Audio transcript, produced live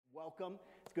welcome.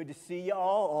 It's good to see you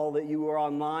all that you are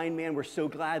online. Man, we're so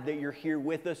glad that you're here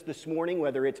with us this morning,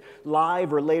 whether it's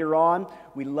live or later on.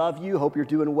 We love you. Hope you're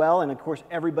doing well. And of course,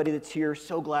 everybody that's here,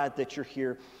 so glad that you're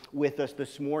here with us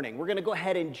this morning. We're going to go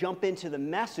ahead and jump into the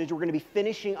message. We're going to be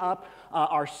finishing up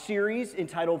our series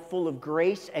entitled Full of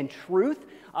Grace and Truth.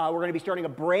 We're going to be starting a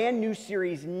brand new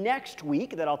series next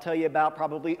week that I'll tell you about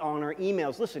probably on our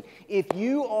emails. Listen, if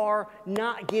you are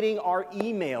not getting our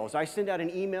emails, I send out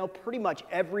an email pretty much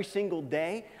every single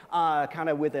day, kind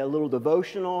of with a little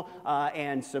devotional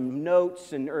and some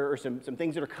notes or some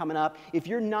things that are coming up. If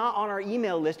you're not on our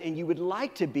email list and you would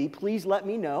like to be, please let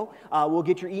me know. We'll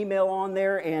get your email on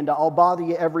there, and I'll bother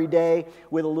you every day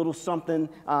with a little something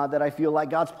that I feel like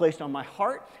God's placed on my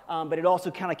heart, but it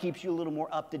also kind of keeps you a little more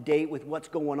up to date with what's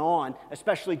going on,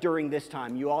 especially during this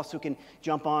time. You also can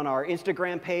jump on our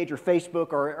Instagram page or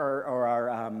Facebook or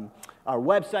our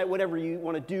website, whatever you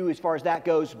want to do as far as that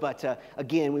goes. But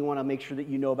again, we want to make sure that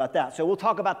you know about that. So we'll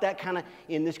talk about that kind of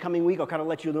in this coming week. I'll kind of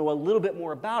let you know a little bit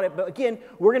more about it. But again,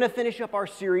 we're going to finish up our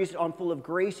series on Full of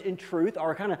Grace and Truth.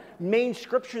 Our kind of main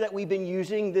scripture that we've been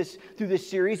using through this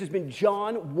series has been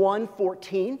John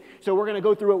 1:14. So we're going to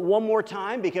go through it one more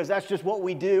time because that's just what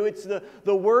we do. It's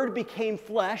the Word became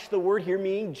flesh, the Word here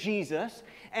meaning Jesus,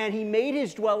 and He made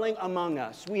His dwelling among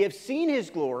us. We have seen His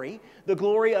glory, the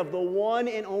glory of the one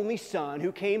and only Son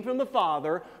who came from the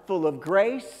Father, full of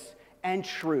grace and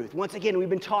truth. Once again, we've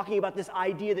been talking about this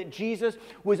idea that Jesus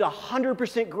was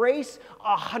 100% grace,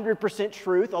 100%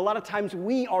 truth. A lot of times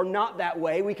we are not that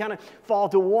way. We kind of fall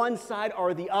to one side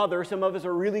or the other. Some of us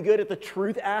are really good at the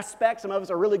truth aspect. Some of us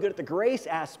are really good at the grace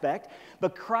aspect.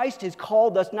 But Christ has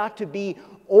called us not to be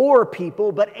or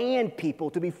people, but and people,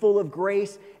 to be full of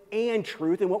grace and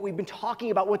truth. And what we've been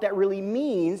talking about, what that really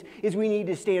means, is we need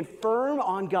to stand firm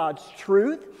on God's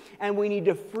truth, and we need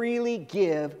to freely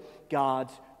give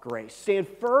God's grace. Stand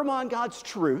firm on God's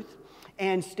truth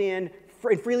and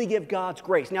freely give God's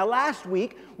grace. Now, last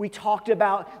week, we talked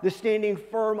about the standing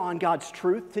firm on God's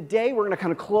truth. Today, we're going to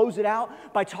kind of close it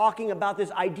out by talking about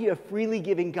this idea of freely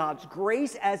giving God's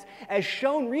grace as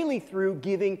shown really through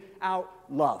giving out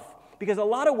love. Because a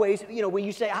lot of ways, when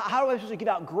you say, how am I supposed to give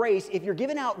out grace? If you're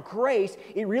giving out grace,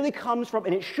 it really comes from,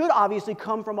 and it should obviously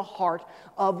come from a heart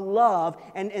of love.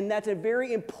 And that's a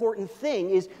very important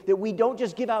thing, is that we don't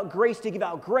just give out grace to give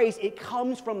out grace. It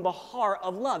comes from the heart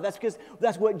of love. That's because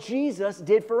that's what Jesus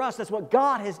did for us. That's what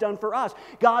God has done for us.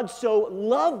 God so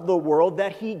loved the world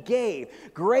that He gave.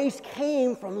 Grace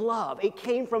came from love. It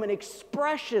came from an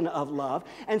expression of love.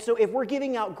 And so if we're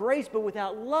giving out grace but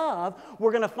without love,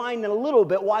 we're going to find in a little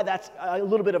bit why that's a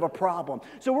little bit of a problem.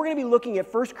 So we're going to be looking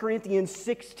at 1 Corinthians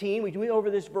 16. We went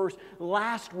over this verse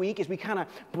last week as we kind of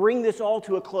bring this all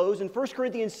to a close. In 1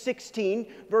 Corinthians 16,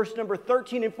 verse number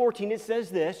 13 and 14, it says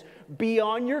this: "Be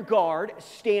on your guard,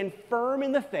 stand firm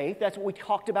in the faith." That's what we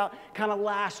talked about kind of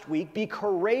last week. "Be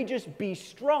courageous, be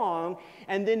strong."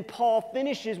 And then Paul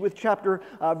finishes with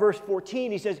verse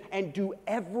 14. He says, "And do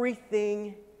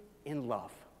everything in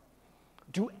love."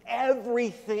 Do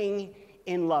everything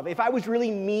in love. If I was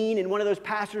really mean and one of those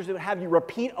pastors that would have you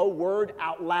repeat a word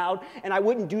out loud, and I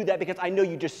wouldn't do that because I know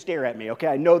you just stare at me, okay?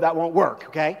 I know that won't work,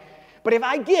 okay? But if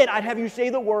I did, I'd have you say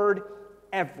the word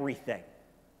everything,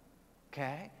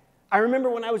 okay? I remember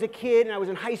when I was a kid and I was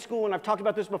in high school, and I've talked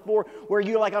about this before, where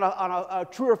you're like on a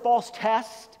true or false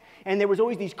test, and there was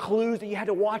always these clues that you had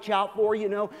to watch out for,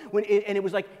 and it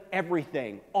was like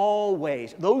everything,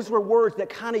 always. Those were words that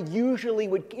kind of usually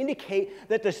would indicate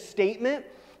that the statement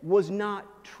was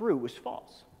not true, was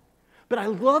false. But I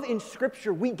love in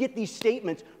Scripture, we get these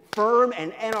statements firm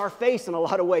and in our face in a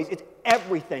lot of ways. It's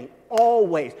everything,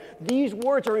 always. These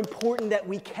words are important that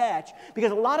we catch,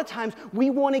 because a lot of times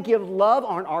we want to give love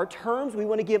on our terms. We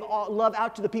want to give love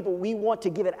out to the people we want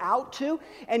to give it out to.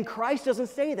 And Christ doesn't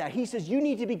say that. He says you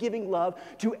need to be giving love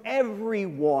to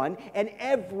everyone and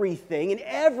everything in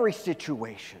every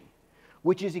situation,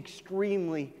 which is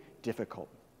extremely difficult.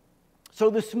 So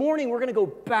this morning, we're going to go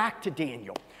back to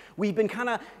Daniel. We've been kind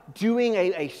of doing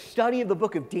a study of the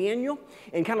book of Daniel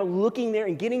and kind of looking there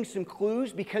and getting some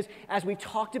clues, because as we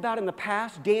talked about in the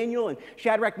past, Daniel and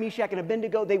Shadrach, Meshach, and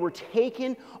Abednego, they were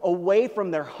taken away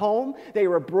from their home. They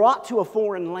were brought to a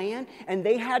foreign land, and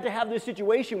they had to have this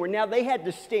situation where now they had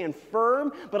to stand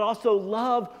firm but also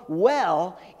love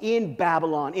well in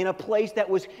Babylon, in a place that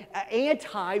was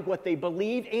anti what they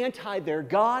believed, anti their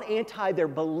God, anti their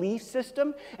belief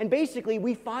system. And basically,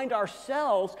 we find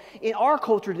ourselves in our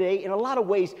culture today, in a lot of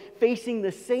ways, facing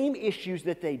the same issues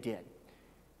that they did.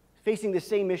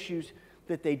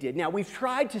 that they did. Now, we've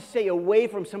tried to stay away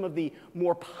from some of the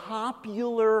more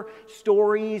popular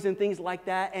stories and things like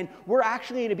that, and we're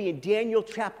actually going to be in Daniel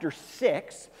chapter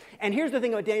 6. And here's the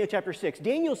thing about Daniel chapter 6.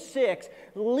 Daniel 6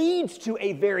 leads to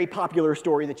a very popular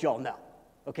story that y'all know.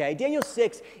 Okay? Daniel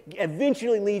 6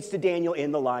 eventually leads to Daniel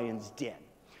in the lion's den.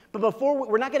 But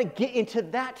we're not going to get into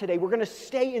that today. We're going to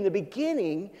stay in the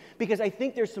beginning because I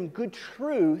think there's some good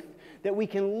truth that we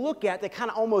can look at that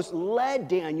kind of almost led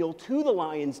Daniel to the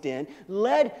lion's den,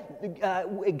 led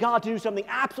God to do something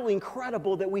absolutely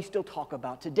incredible that we still talk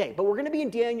about today. But we're going to be in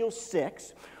Daniel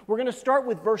 6. We're going to start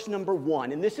with verse number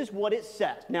 1, and this is what it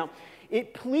says. Now,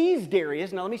 it pleased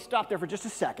Darius. Now, let me stop there for just a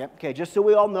second, okay, just so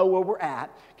we all know where we're at,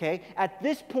 okay? At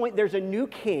this point, there's a new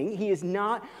king. He is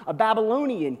not a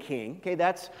Babylonian king, okay?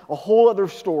 That's a whole other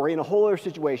story and a whole other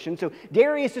situation. So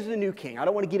Darius is the new king. I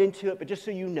don't want to get into it, but just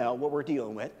so you know what we're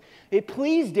dealing with. It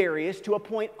pleased Darius to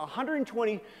appoint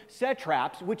 120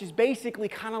 satraps, which is basically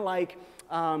kind of like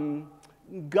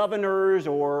governors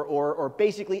or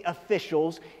basically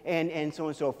officials and so on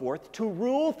and so forth, to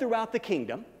rule throughout the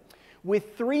kingdom,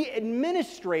 with 3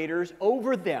 administrators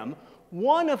over them,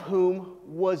 one of whom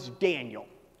was Daniel,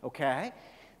 okay?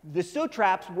 The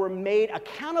satraps were made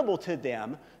accountable to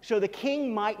them so the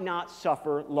king might not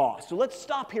suffer loss. So let's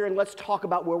stop here and let's talk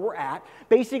about where we're at.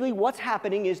 Basically, what's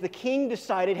happening is the king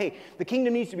decided, hey, the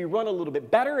kingdom needs to be run a little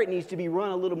bit better. It needs to be run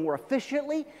a little more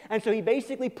efficiently. And so he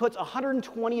basically puts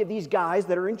 120 of these guys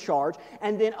that are in charge,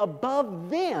 and then above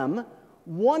them,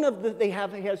 he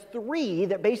has 3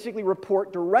 that basically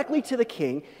report directly to the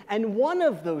king, and one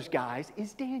of those guys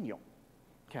is Daniel,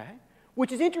 okay?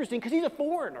 Which is interesting because he's a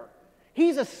foreigner.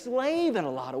 He's a slave in a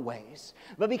lot of ways.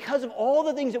 But because of all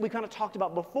the things that we kind of talked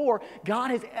about before,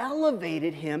 God has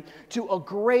elevated him to a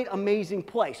great, amazing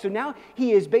place. So now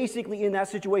he is basically in that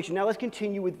situation. Now let's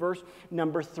continue with verse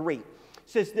number 3. It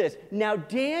says this, "Now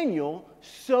Daniel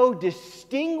so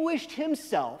distinguished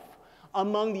himself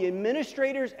among the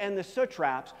administrators and the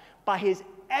satraps by his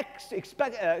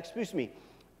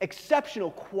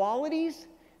exceptional qualities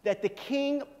that the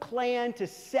king planned to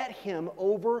set him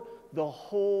over the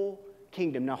whole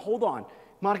kingdom." Now, hold on.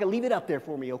 Monica, leave it up there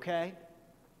for me, okay?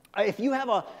 If you have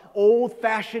an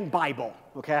old-fashioned Bible,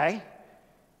 okay?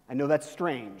 I know that's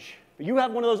strange. But you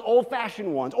have one of those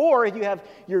old-fashioned ones, or if you have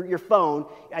your phone,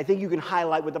 I think you can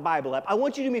highlight with the Bible app. I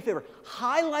want you to do me a favor.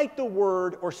 Highlight the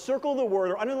word or circle the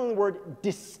word or underline the word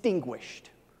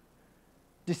distinguished.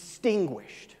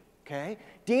 Distinguished, okay?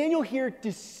 Daniel here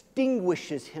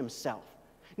distinguishes himself.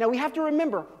 Now, we have to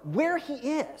remember where he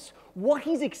is, what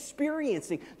he's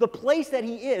experiencing, the place that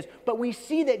he is. But we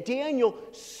see that Daniel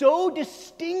so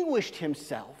distinguished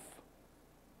himself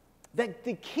that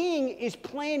the king is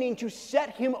planning to set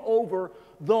him over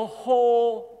the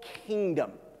whole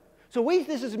kingdom. So what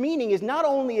this is meaning is not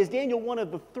only is Daniel one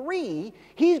of the 3,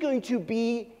 he's going to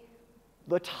be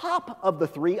the top of the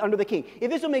 3 under the king. If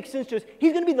this will make sense to us,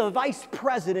 he's going to be the vice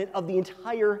president of the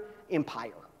entire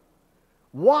empire.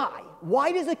 Why?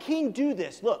 Why does a king do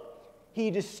this? Look,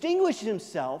 he distinguishes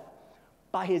himself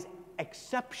by his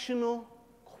exceptional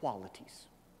qualities.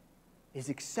 His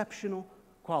exceptional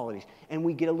qualities. And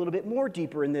we get a little bit more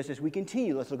deeper in this as we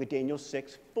continue. Let's look at Daniel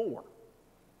 6:4. It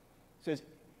says,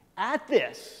 "At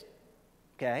this,"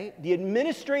 okay, "the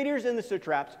administrators and the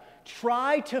satraps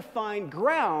tried to find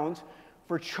grounds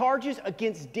for charges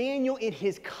against Daniel in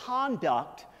his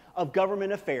conduct of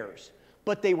government affairs,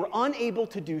 but they were unable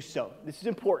to do so." This is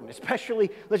important, especially,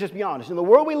 let's just be honest, in the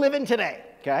world we live in today,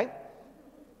 okay?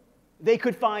 They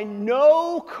could find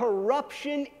no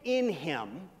corruption in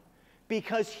him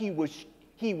because he was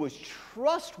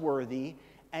trustworthy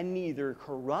and neither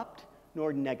corrupt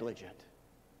nor negligent.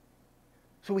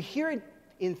 So we hear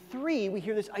in 3, we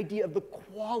hear this idea of the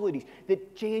qualities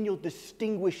that Daniel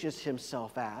distinguishes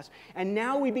himself as. And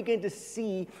now we begin to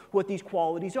see what these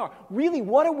qualities are. Really,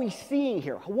 what are we seeing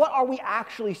here? What are we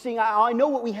actually seeing? I know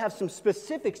what we have some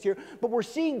specifics here, but we're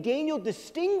seeing Daniel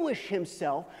distinguish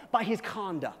himself by his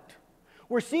conduct.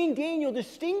 We're seeing Daniel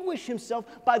distinguish himself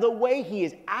by the way he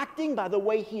is acting, by the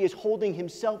way he is holding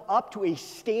himself up to a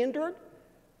standard.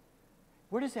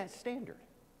 Where does that standard?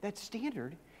 That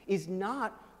standard is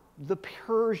not the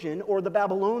Persian or the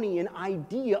Babylonian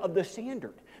idea of the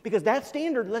standard. Because that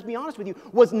standard, let's be honest with you,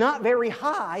 was not very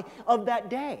high of that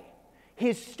day.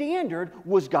 His standard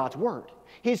was God's word.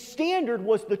 His standard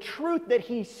was the truth that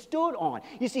he stood on.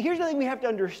 You see, here's the thing we have to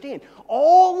understand.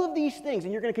 All of these things,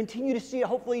 and you're going to continue to see it,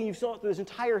 hopefully, and you saw it through this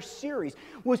entire series,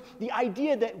 was the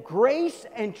idea that grace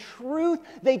and truth,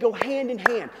 they go hand in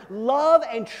hand. Love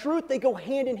and truth, they go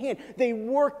hand in hand. They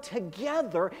work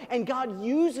together, and God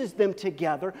uses them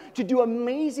together to do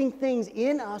amazing things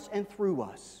in us and through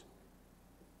us.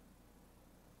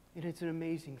 And it's an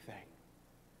amazing thing.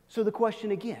 So the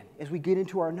question again, as we get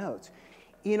into our notes,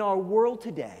 in our world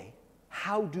today,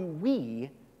 how do we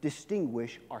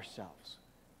distinguish ourselves?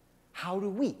 How do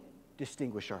we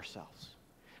distinguish ourselves?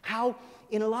 How,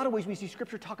 in a lot of ways, we see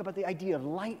Scripture talk about the idea of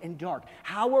light and dark.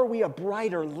 How are we a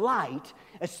brighter light,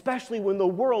 especially when the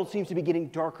world seems to be getting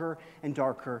darker and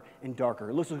darker and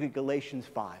darker? Let's look at Galatians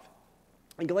 5.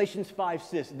 In Galatians 5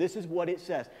 says, this is what it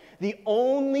says. The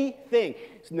only thing,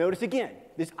 so notice again,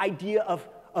 this idea of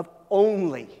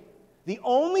only. The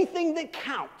only thing that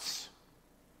counts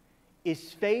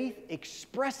is faith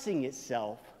expressing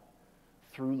itself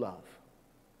through love.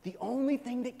 The only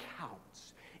thing that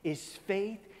counts is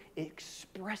faith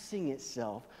expressing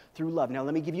itself through love. Now,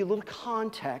 let me give you a little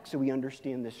context so we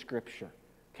understand this scripture,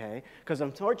 okay? Because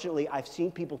unfortunately, I've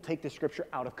seen people take this scripture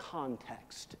out of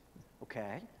context,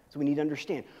 okay? So we need to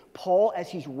understand. Paul, as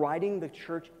he's writing the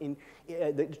church in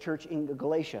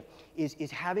Galatia,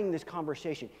 is having this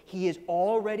conversation. He has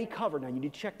already covered, now you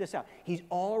need to check this out, he's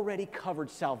already covered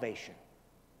salvation,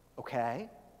 okay?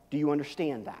 Do you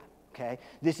understand that, okay?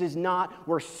 This is not,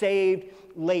 we're saved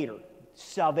later.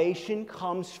 Salvation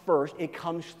comes first. It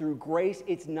comes through grace.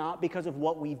 It's not because of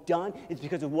what we've done. It's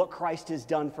because of what Christ has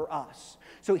done for us.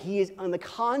 So he is, in the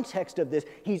context of this,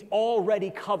 he's already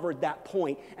covered that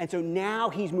point. And so now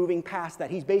he's moving past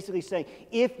that. He's basically saying,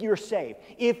 if you're saved,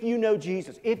 if you know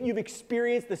Jesus, if you've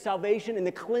experienced the salvation and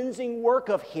the cleansing work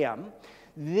of him,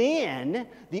 then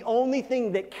the only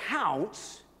thing that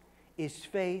counts is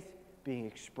faith being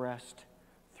expressed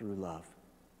through love.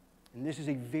 And this is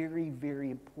a very,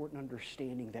 very important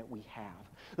understanding that we have.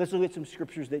 Let's look at some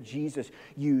scriptures that Jesus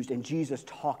used and Jesus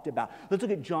talked about. Let's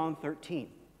look at John 13.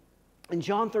 In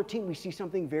John 13, we see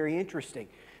something very interesting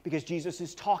because Jesus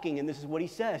is talking, and this is what he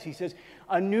says. He says,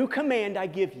 "A new command I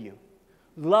give you,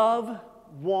 love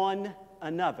one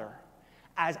another.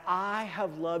 As I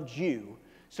have loved you,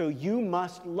 so you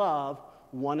must love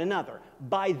one another.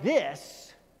 By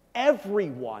this,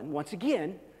 everyone," once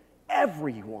again,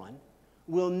 everyone,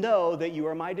 "will know that you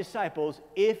are my disciples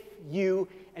if you,"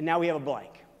 and now we have a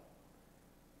blank,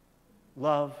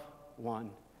 "love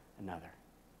one another."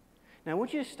 Now I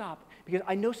want you to stop because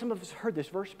I know some of us heard this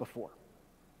verse before,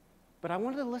 but I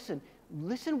wanted to listen.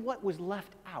 Listen what was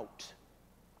left out.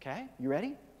 Okay, you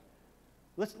ready?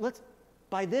 Let's.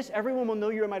 By this, everyone will know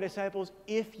you are my disciples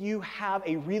if you have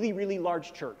a really, really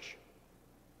large church.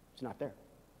 It's not there.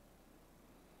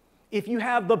 If you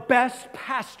have the best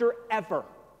pastor ever.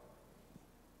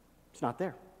 It's not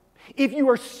there. If you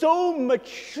are so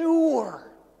mature,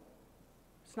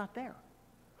 it's not there.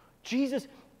 Jesus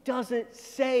doesn't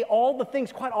say all the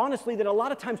things, quite honestly, that a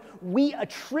lot of times we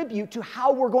attribute to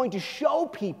how we're going to show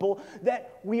people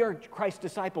that we are Christ's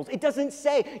disciples. It doesn't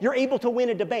say you're able to win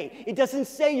a debate. It doesn't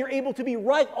say you're able to be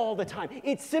right all the time.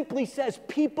 It simply says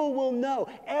people will know.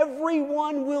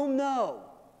 Everyone will know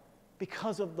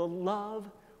because of the love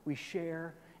we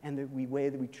share and the way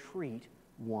that we treat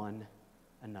one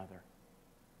another.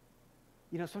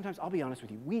 You know, sometimes, I'll be honest with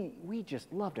you, we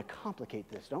just love to complicate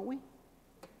this, don't we?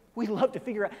 We love to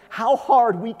figure out how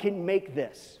hard we can make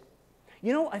this.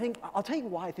 You know, I'll tell you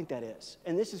why I think that is.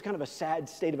 And this is kind of a sad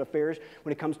state of affairs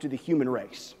when it comes to the human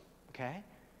race, okay?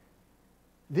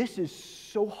 This is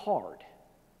so hard,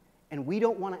 and we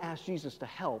don't want to ask Jesus to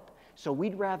help, so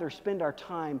we'd rather spend our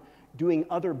time doing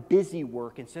other busy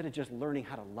work instead of just learning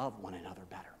how to love one another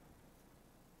better.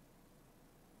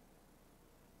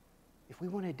 If we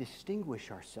want to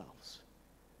distinguish ourselves,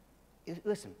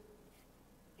 listen,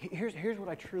 here's what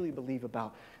I truly believe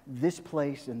about this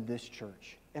place and this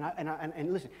church.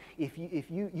 And listen, if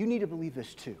you need to believe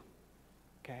this too,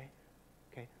 okay?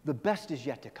 The best is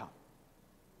yet to come,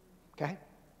 okay?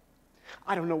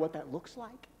 I don't know what that looks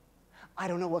like. I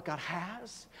don't know what God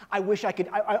has. I wish I could,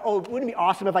 wouldn't it be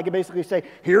awesome if I could basically say,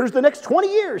 here's the next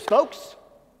 20 years, folks?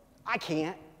 I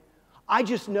can't. I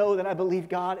just know that I believe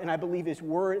God and I believe His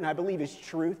Word and I believe His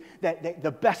truth, that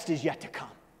the best is yet to come.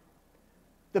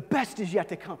 The best is yet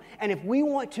to come. And if we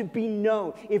want to be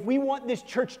known, if we want this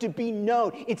church to be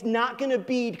known, it's not going to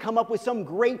be to come up with some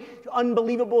great,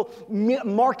 unbelievable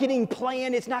marketing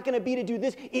plan. It's not going to be to do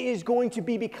this. It is going to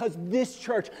be because this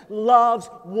church loves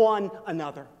one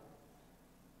another.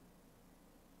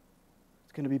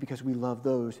 It's going to be because we love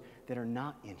those that are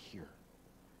not in here.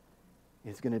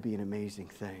 It's going to be an amazing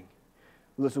thing.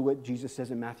 Listen to what Jesus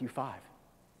says in Matthew 5.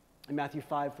 In Matthew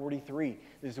 5:43,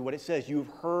 this is what it says. You've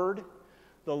heard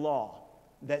the law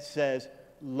that says,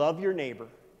 love your neighbor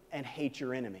and hate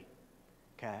your enemy.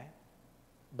 Okay?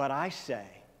 But I say,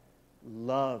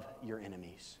 love your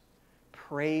enemies.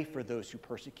 Pray for those who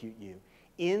persecute you.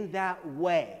 In that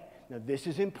way, now this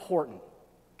is important,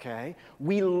 Okay?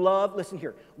 We love, listen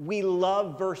here, we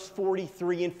love verse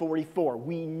 43 and 44.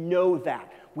 We know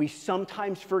that. We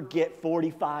sometimes forget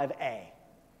 45a.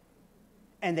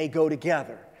 And they go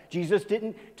together. Jesus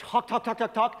didn't talk.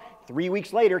 3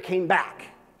 weeks later came back.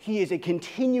 He is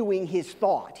continuing his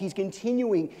thought. He's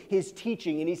continuing his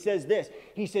teaching. And he says this.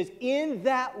 He says, in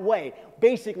that way,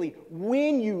 basically,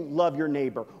 when you love your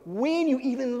neighbor, when you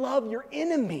even love your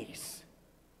enemies,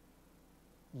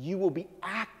 you will be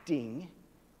acting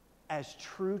as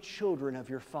true children of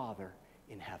your Father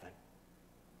in heaven.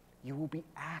 You will be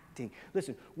acting.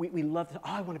 Listen, we love to,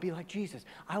 I want to be like Jesus.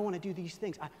 I want to do these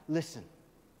things. Listen,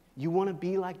 you want to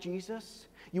be like Jesus?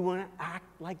 You want to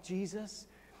act like Jesus?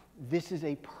 This is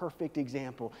a perfect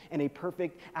example and a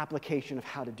perfect application of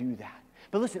how to do that.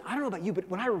 But listen, I don't know about you, but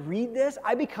when I read this,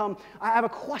 I have a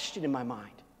question in my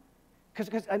mind.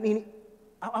 Because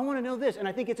I want to know this, and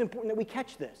I think it's important that we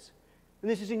catch this. And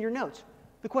this is in your notes.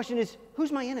 The question is,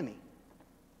 who's my enemy?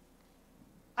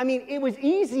 I mean, it was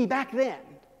easy back then.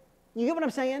 You get what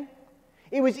I'm saying?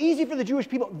 It was easy for the Jewish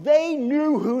people. They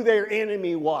knew who their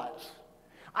enemy was.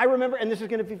 I remember, and this is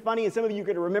going to be funny, and some of you are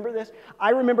going to remember this. I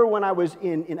remember when I was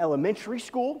in elementary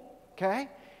school, okay,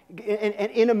 and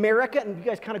in America, and you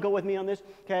guys kind of go with me on this,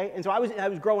 okay? And so I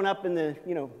was growing up in the,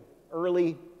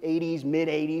 early 80s, mid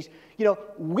 80s.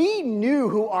 We knew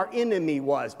who our enemy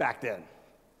was back then.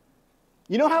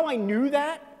 You know how I knew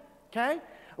that? Okay?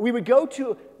 We would go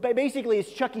to, basically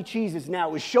it's Chuck E. Cheese's now.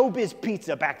 It was Showbiz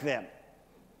Pizza back then.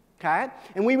 Okay?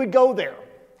 And we would go there.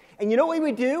 And you know what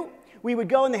we would do? We would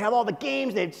go and they have all the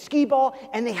games. They had skee ball.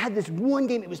 And they had this one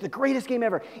game. It was the greatest game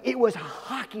ever. It was a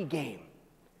hockey game.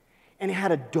 And it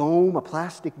had a dome, a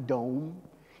plastic dome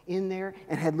in there.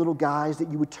 And had little guys that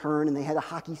you would turn. And they had a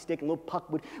hockey stick. And a little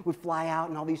puck would fly out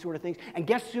and all these sort of things. And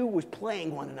guess who was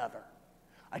playing one another?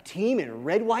 A team in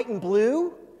red, white, and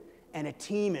blue, and a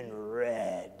team in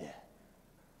red.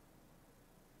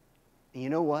 And you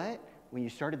know what? When you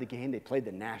started the game, they played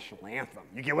the national anthem.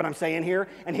 You get what I'm saying here?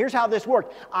 And here's how this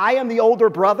worked. I am the older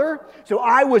brother, so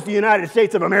I was the United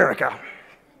States of America.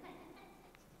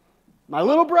 My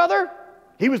little brother,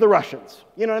 he was the Russians.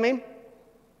 You know what I mean?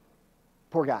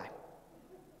 Poor guy.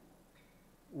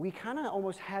 We kind of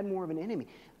almost had more of an enemy.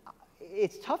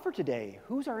 It's tougher today.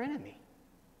 Who's our enemy?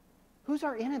 Who's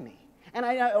our enemy? And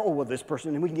this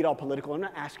person, and we can get all political. I'm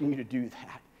not asking you to do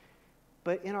that.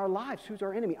 But in our lives, who's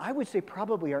our enemy? I would say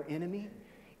probably our enemy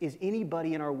is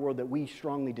anybody in our world that we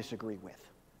strongly disagree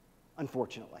with,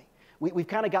 unfortunately. We've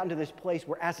kind of gotten to this place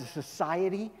where as a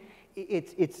society,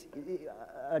 it's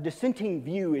a dissenting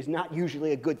view is not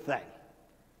usually a good thing.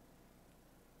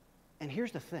 And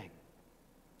here's the thing,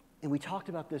 and we talked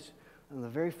about this in the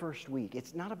very first week.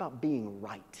 It's not about being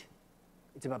right.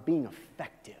 It's about being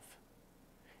effective.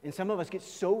 And some of us get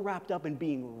so wrapped up in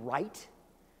being right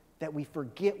that we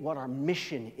forget what our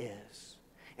mission is.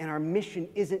 And our mission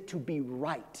isn't to be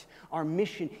right. Our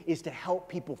mission is to help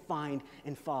people find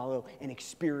and follow and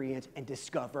experience and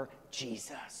discover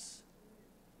Jesus.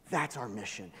 That's our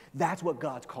mission. That's what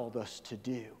God's called us to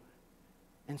do.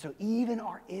 And so even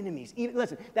our enemies,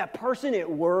 listen, that person at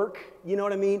work, you know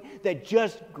what I mean, that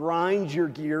just grinds your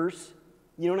gears,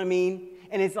 you know what I mean?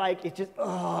 And it's like, it's just,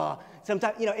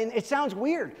 sometimes, and it sounds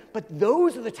weird, but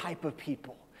those are the type of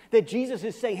people that Jesus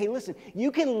is saying, hey, listen,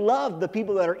 you can love the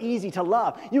people that are easy to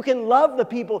love. You can love the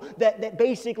people that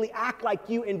basically act like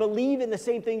you and believe in the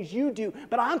same things you do,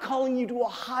 but I'm calling you to a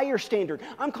higher standard.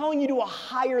 I'm calling you to a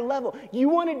higher level. You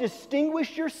want to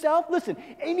distinguish yourself? Listen,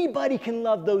 anybody can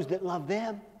love those that love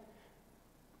them.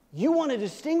 You want to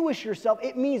distinguish yourself,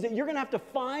 it means that you're going to have to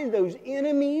find those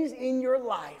enemies in your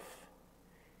life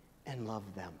and love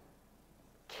them,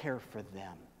 care for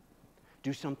them,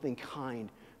 do something kind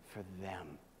for them.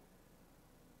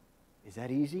 Is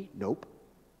that easy? Nope.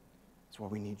 That's why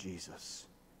we need Jesus.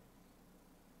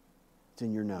 It's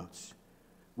in your notes.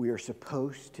 We are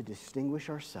supposed to distinguish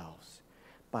ourselves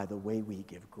by the way we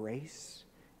give grace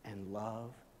and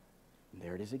love, and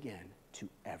there it is again, to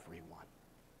everyone.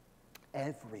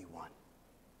 Everyone.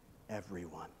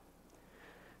 Everyone.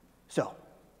 So,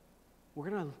 we're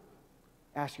going to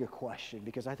ask you a question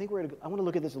because I think I want to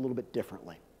look at this a little bit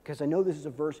differently because I know this is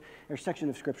a verse or section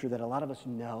of Scripture that a lot of us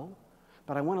know,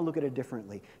 but I want to look at it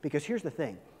differently because here's the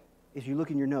thing. As you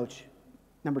look in your notes,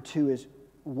 number 2 is,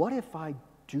 what if I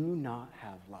do not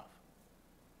have love?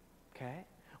 Okay?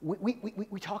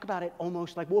 We talk about it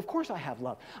almost like, well, of course I have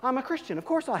love. I'm a Christian. Of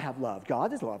course I have love.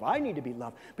 God is love. I need to be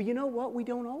loved. But you know what? We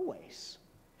don't always.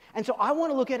 And so I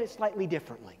want to look at it slightly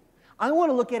differently. I want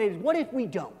to look at it as, what if we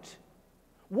don't?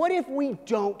 What if we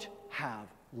don't have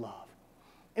love?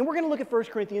 And we're going to look at 1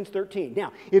 Corinthians 13.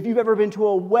 Now, if you've ever been to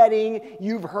a wedding,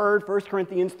 you've heard 1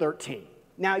 Corinthians 13.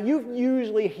 Now, you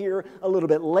usually hear a little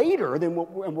bit later than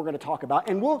what we're going to talk about,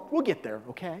 and we'll get there,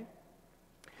 okay?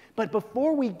 But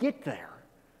before we get there,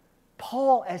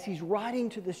 Paul, as he's writing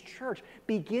to this church,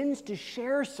 begins to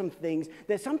share some things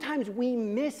that sometimes we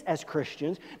miss as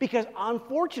Christians because,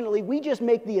 unfortunately, we just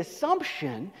make the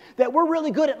assumption that we're really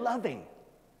good at loving.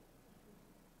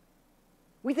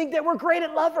 We think that we're great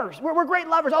at lovers. We're great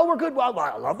lovers. Oh, we're good. Well,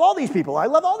 I love all these people. I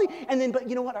love all these. And then, but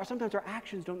you know what? Sometimes our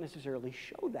actions don't necessarily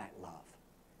show that love.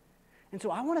 And so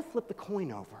I want to flip the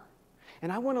coin over.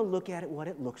 And I want to look at it, what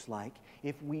it looks like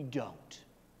if we don't.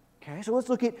 Okay, so let's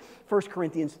look at 1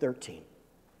 Corinthians 13.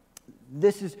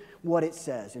 This is what it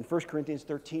says in 1 Corinthians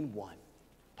 13:1.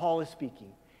 Paul is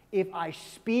speaking. If I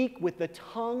speak with the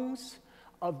tongues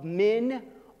of men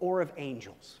or of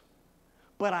angels,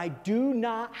 but I do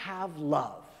not have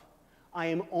love, I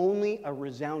am only a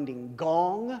resounding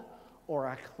gong or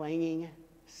a clanging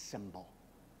cymbal.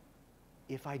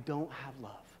 If I don't have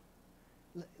love.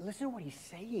 Listen to what he's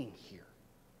saying here.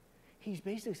 He's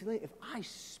basically saying, if I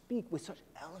speak with such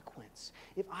eloquence,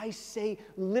 if I say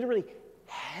literally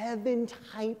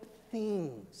heaven-type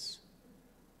things,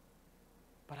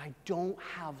 but I don't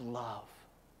have love,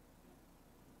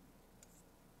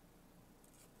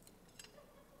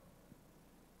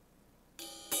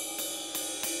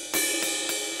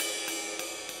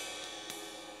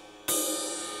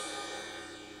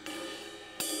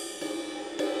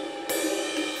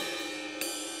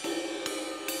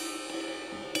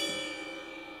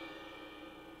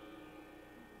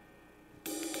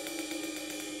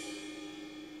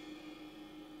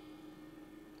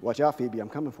 watch out, Phoebe, I'm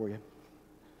coming for you.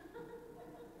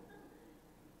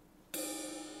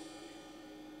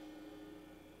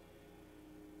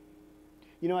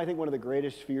 You know, I think one of the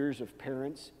greatest fears of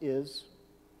parents is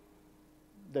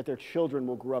that their children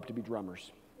will grow up to be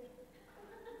drummers.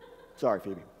 Sorry,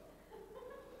 Phoebe.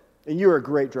 And you're a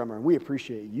great drummer, and we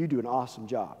appreciate you. You do an awesome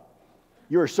job.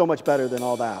 You are so much better than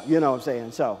all that. You know what I'm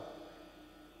saying? So,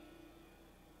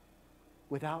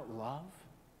 without love,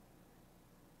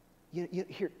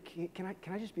 here, can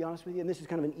I just be honest with you? And this is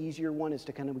kind of an easier one is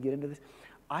to kind of get into this.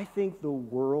 I think the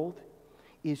world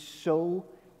is so,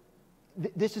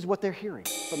 this is what they're hearing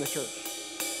from the church.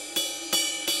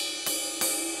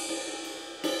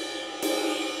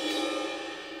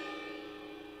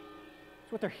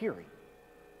 It's what they're hearing.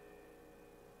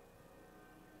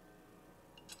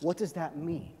 What does that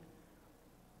mean?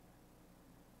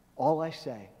 All I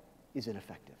say is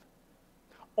ineffective.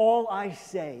 All I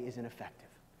say is ineffective.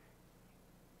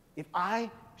 If I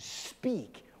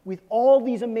speak with all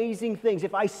these amazing things,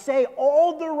 if I say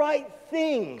all the right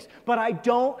things, but I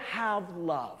don't have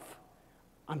love,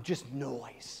 I'm just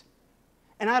noise.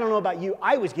 And I don't know about you,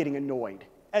 I was getting annoyed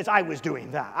as I was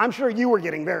doing that. I'm sure you were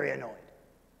getting very annoyed.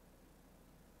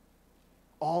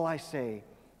 All I say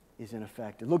is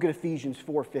ineffective. Look at Ephesians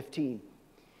 4:15.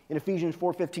 In Ephesians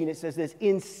 4:15 it says this,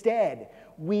 instead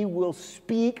we will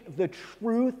speak the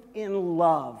truth in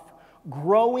love,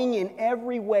 growing in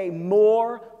every way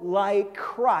more like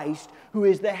Christ, who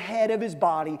is the head of his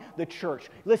body, the church.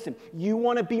 Listen, you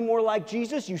want to be more like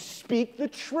Jesus? You speak the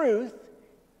truth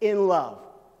in love.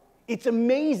 It's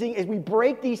amazing as we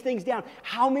break these things down,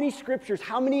 how many scriptures,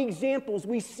 how many examples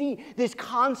we see this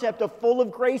concept of full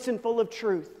of grace and full of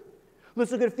truth.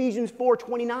 Let's look at Ephesians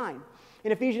 4:29.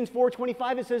 In Ephesians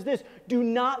 4:25, it says this, do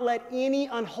not let any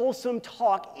unwholesome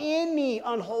talk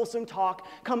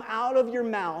come out of your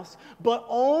mouths, but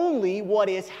only what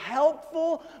is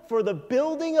helpful for the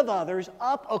building of others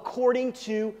up according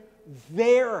to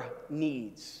their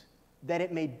needs, that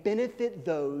it may benefit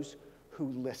those who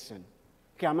listen.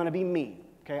 Okay, I'm going to be mean.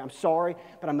 Okay, I'm sorry,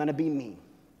 but I'm going to be mean.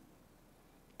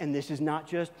 And this is not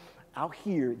just out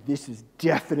here. This is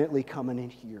definitely coming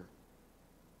in here.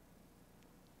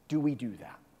 Do we do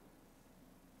that?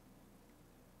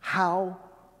 How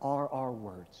are our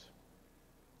words?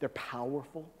 They're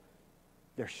powerful.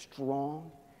 They're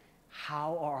strong.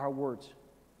 How are our words?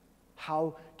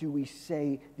 How do we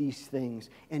say these things?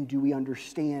 And do we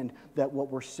understand that what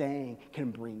we're saying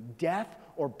can bring death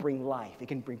or bring life? It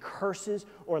can bring curses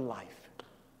or life.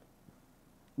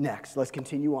 Next, let's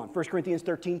continue on. 1 Corinthians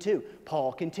 13:2,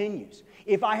 Paul continues.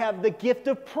 If I have the gift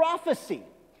of prophecy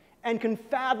and can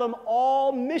fathom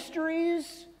all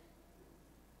mysteries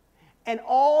and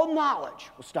all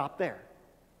knowledge. We'll stop there.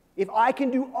 If I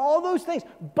can do all those things,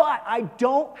 but I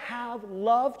don't have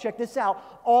love, check this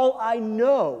out, all I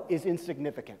know is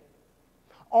insignificant.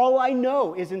 All I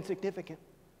know is insignificant.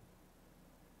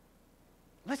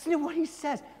 Listen to what he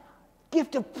says.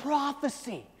 Gift of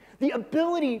prophecy. The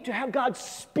ability to have God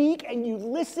speak and you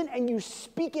listen and you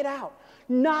speak it out.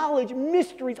 knowledge,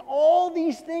 mysteries, all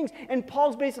these things. And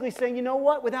Paul's basically saying, you know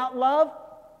what? Without love,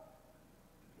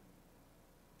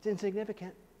 it's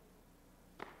insignificant.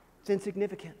 It's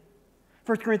insignificant.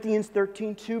 1 Corinthians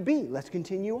 13:2b. Let's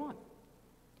continue on.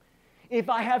 If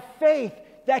I have faith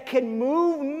that can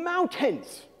move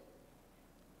mountains.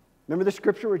 Remember the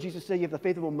scripture where Jesus said you have the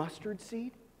faith of a mustard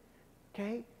seed?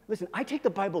 Okay? Listen, I take the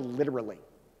Bible literally.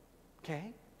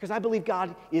 Okay? Because I believe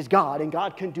God is God and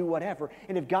God can do whatever.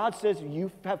 And if God says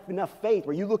you have enough faith,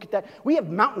 where you look at that, we have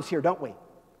mountains here, don't we?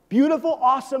 Beautiful,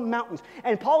 awesome mountains.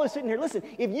 And Paul is sitting here, listen,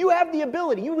 if you have the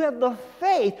ability, you have the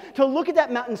faith to look at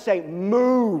that mountain and say,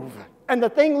 move. And the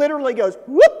thing literally goes,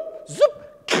 whoop,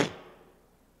 zoop.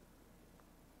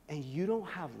 And you don't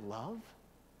have love,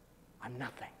 I'm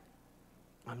nothing.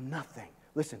 I'm nothing.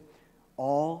 Listen,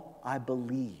 all I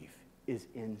believe is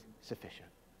insufficient.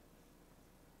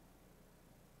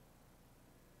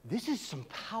 This is some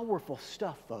powerful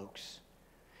stuff, folks.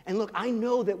 And look, I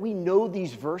know that we know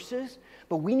these verses,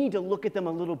 but we need to look at them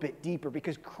a little bit deeper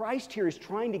because Christ here is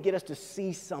trying to get us to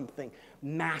see something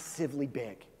massively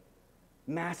big.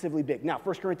 Massively big. Now,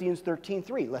 1 Corinthians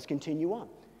 13:3, let's continue on.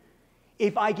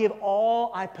 If I give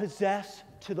all I possess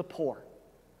to the poor.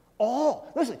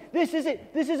 All. Listen, this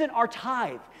isn't our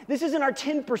tithe. This isn't our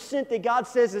 10% that God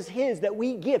says is His that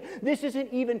we give. This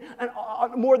isn't even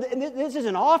more than, this is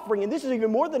an offering, and this is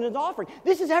even more than an offering.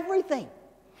 This is everything.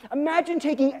 Imagine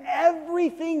taking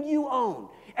everything you own,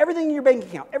 everything in your bank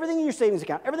account, everything in your savings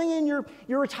account, everything in your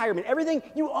retirement, everything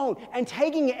you own, and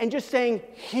taking it and just saying,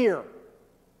 here.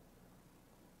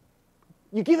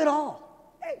 You give it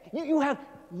all. You have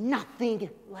nothing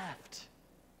left.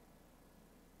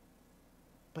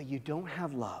 But you don't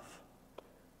have love.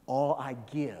 All I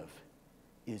give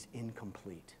is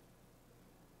incomplete.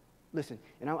 Listen,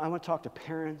 and I want to talk to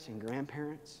parents and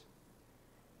grandparents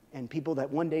and people that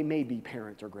one day may be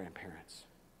parents or grandparents.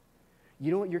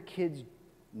 You know what your kids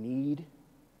need?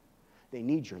 They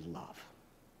need your love.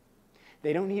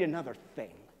 They don't need another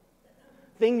thing.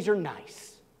 Things are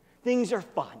nice. Things are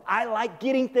fun. I like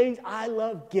getting things. I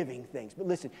love giving things. But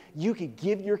listen, you could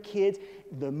give your kids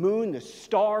the moon, the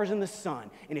stars, and the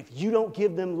sun. And if you don't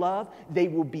give them love, they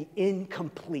will be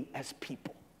incomplete as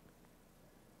people.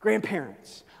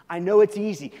 Grandparents, I know it's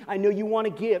easy. I know you want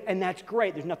to give, and that's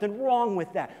great. There's nothing wrong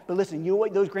with that. But listen, you know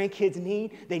what those grandkids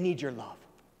need? They need your love.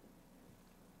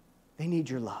 They need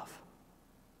your love.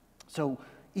 So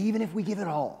even if we give it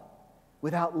all,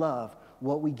 without love,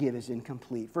 what we give is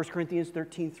incomplete. 1 Corinthians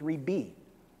 13:3b.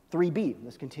 3b,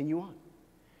 let's continue on.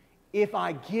 If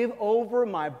I give over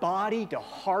my body to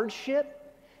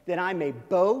hardship, that I may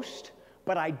boast,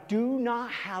 but I do not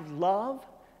have love,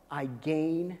 I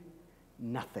gain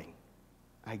nothing.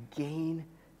 I gain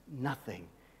nothing.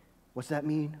 What's that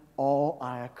mean? All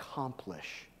I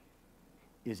accomplish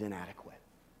is inadequate.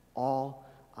 All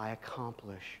I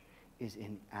accomplish is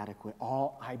inadequate.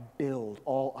 All I build,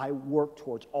 all I work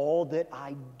towards, all that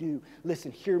I do.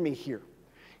 Listen, hear me here.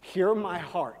 Hear my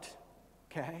heart,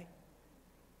 okay?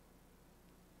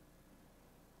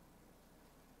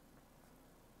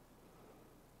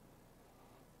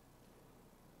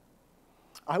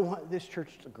 I want this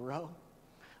church to grow.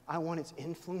 I want its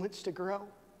influence to grow.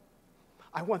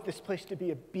 I want this place to be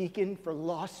a beacon for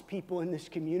lost people in this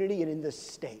community and in this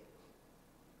state.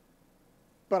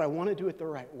 But I want to do it the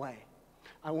right way.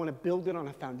 I want to build it on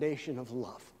a foundation of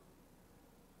love.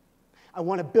 I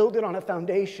want to build it on a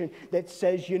foundation that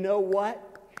says, you know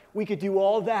what? We could do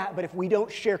all that, but if we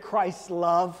don't share Christ's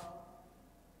love,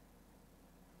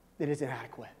 it is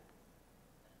inadequate.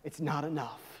 It's not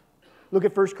enough. Look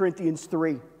at 1 Corinthians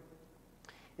 3.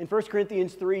 In 1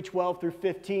 Corinthians 3, 12 through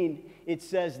 15, it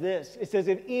says this. It says,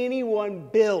 if anyone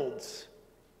builds,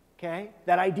 okay,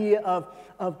 that idea of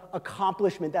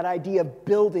accomplishment, that idea of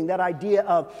building, that idea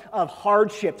of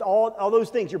hardships, all those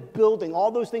things, you're building, all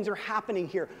those things are happening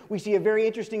here. We see a very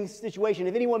interesting situation.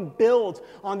 If anyone builds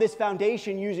on this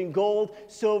foundation using gold,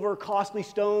 silver, costly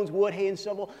stones, wood, hay, and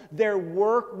stubble, their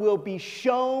work will be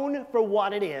shown for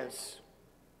what it is.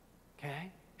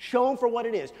 Okay? Shown for what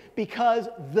it is, because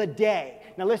the day.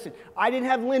 Now listen, I didn't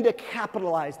have Linda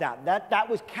capitalize that. That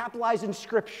was capitalized in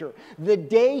Scripture. The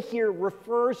day here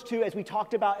refers to, as we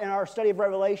talked about in our study of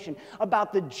Revelation,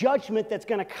 about the judgment that's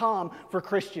going to come for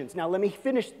Christians. Now let me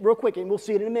finish real quick, and we'll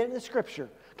see it in a minute in the Scripture.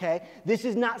 Okay? This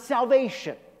is not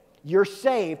salvation. You're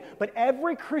saved, but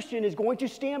every Christian is going to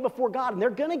stand before God, and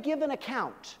they're going to give an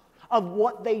account of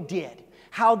what they did,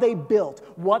 how they built,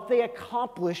 what they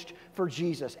accomplished for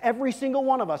Jesus. Every single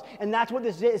one of us. And that's what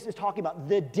this is talking about.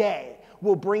 The day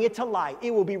will bring it to light.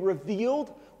 It will be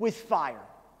revealed with fire.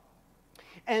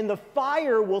 And the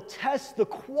fire will test the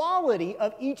quality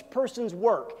of each person's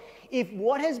work. If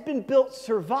what has been built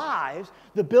survives,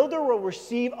 the builder will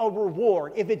receive a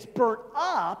reward. If it's burnt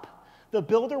up, the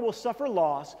builder will suffer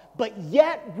loss, but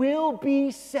yet will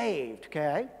be saved,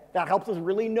 okay? That helps us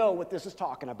really know what this is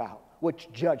talking about, which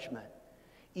judgment.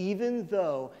 Even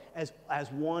though as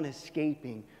one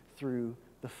escaping through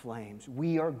the flames,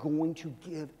 we are going to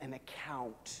give an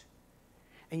account.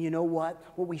 And you know what?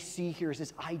 What we see here is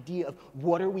this idea of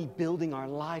what are we building our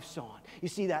lives on? You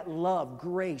see that love,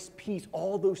 grace, peace,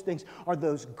 all those things are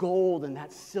those gold and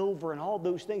that silver and all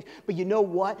those things. But you know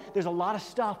what? There's a lot of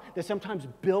stuff that's sometimes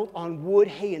built on wood,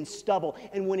 hay, and stubble.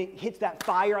 And when it hits that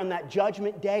fire on that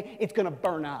judgment day, it's going to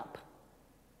burn up.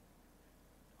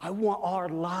 I want our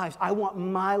lives, I want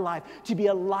my life to be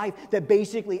a life that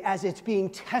basically, as it's being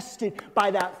tested by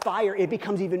that fire, it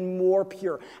becomes even more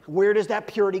pure. Where does that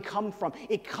purity come from?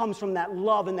 It comes from that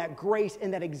love and that grace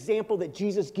and that example that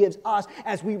Jesus gives us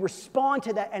as we respond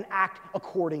to that and act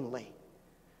accordingly.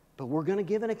 But we're going to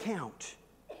give an account.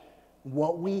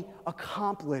 What we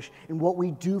accomplish and what we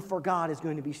do for God is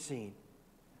going to be seen.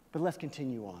 But let's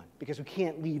continue on, because we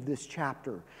can't leave this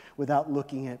chapter without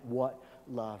looking at what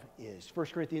love is. 1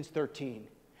 Corinthians 13.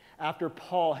 After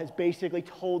Paul has basically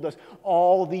told us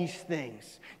all these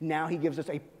things, now he gives us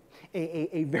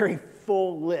a very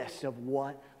full list of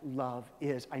what love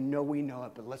is. I know we know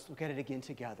it, but let's look at it again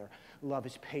together. Love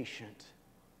is patient,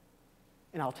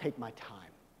 and I'll take my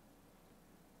time.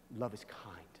 Love is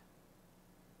kind.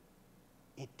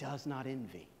 It does not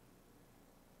envy.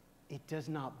 It does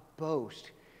not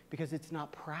boast, because it's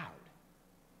not proud.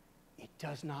 It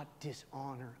does not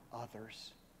dishonor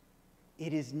others.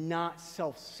 It is not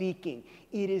self-seeking.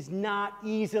 It is not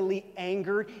easily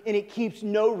angered, and it keeps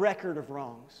no record of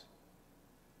wrongs.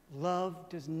 Love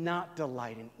does not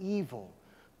delight in evil,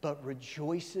 but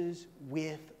rejoices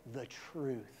with the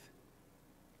truth.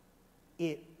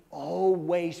 It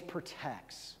always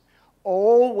protects,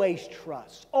 always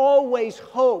trusts, always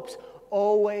hopes,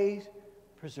 always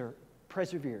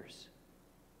perseveres.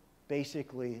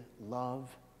 Basically, love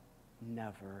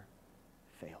never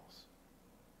fails.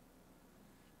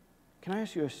 Can I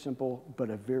ask you a simple but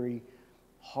a very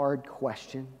hard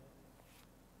question?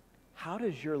 How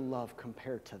does your love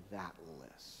compare to that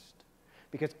list?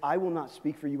 Because I will not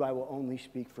speak for you, I will only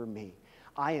speak for me.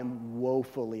 I am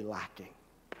woefully lacking.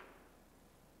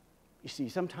 You see,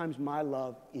 sometimes my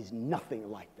love is nothing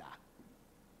like that.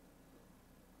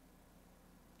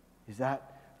 Is that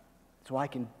so I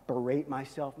can berate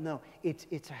myself? No, it's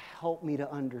to help me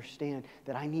to understand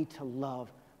that I need to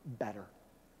love better.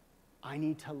 I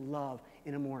need to love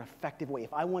in a more effective way.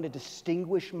 If I want to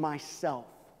distinguish myself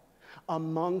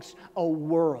amongst a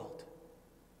world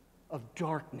of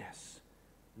darkness,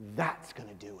 that's going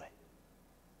to do it.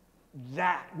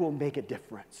 That will make a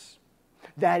difference.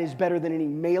 That is better than any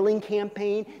mailing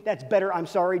campaign. That's better. I'm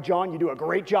sorry, John, you do a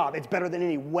great job. It's better than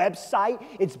any website.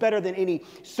 It's better than any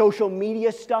social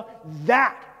media stuff.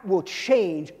 That will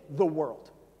change the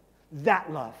world.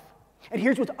 That love. And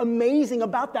here's what's amazing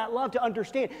about that love to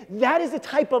understand. That is the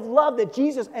type of love that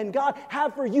Jesus and God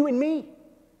have for you and me.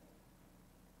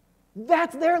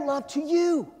 That's their love to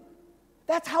you.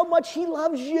 That's how much He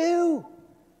loves you.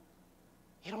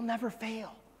 It'll never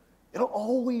fail. It'll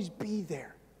always be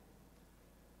there.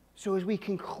 So as we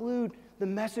conclude the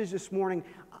message this morning,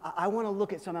 I want to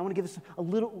look at something. I want to give us a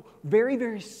little, very,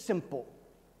 very simple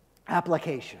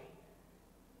application.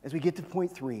 As we get to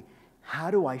point 3, how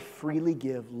do I freely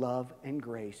give love and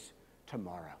grace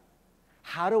tomorrow?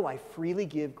 How do I freely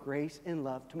give grace and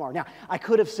love tomorrow? Now, I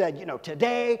could have said,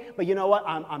 today, but you know what?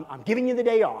 I'm giving you the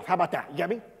day off. How about that? You get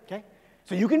me? Okay?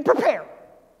 So you can prepare.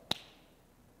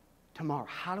 Tomorrow,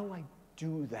 how do I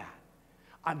do that?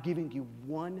 I'm giving you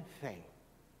one thing.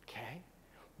 Okay?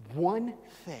 One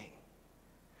thing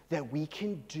that we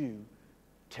can do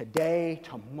today,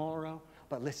 tomorrow.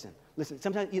 But listen,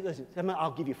 sometimes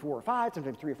I'll give you 4 or 5,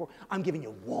 sometimes 3 or 4. I'm giving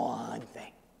you one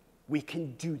thing. We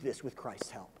can do this with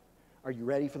Christ's help. Are you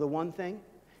ready for the one thing?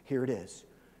 Here it is.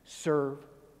 Serve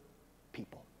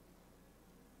people.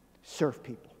 Serve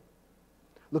people.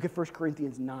 Look at 1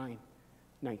 Corinthians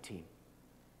 9:19.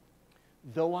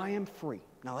 Though I am free.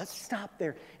 Now let's stop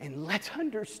there and let's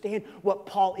understand what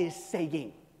Paul is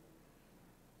saying.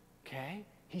 Okay?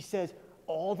 He says,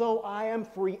 although I am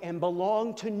free and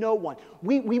belong to no one.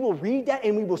 We will read that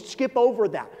and we will skip over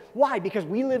that. Why? Because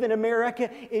we live in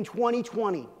America in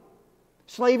 2020.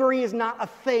 Slavery is not a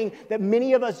thing that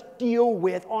many of us deal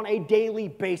with on a daily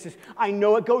basis. I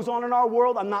know it goes on in our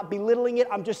world. I'm not belittling it.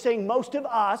 I'm just saying most of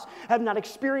us have not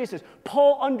experienced this.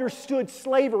 Paul understood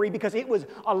slavery because it was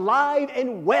alive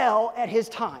and well at his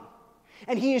time.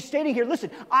 And he is stating here,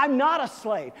 listen, I'm not a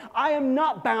slave. I am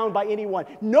not bound by anyone.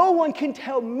 No one can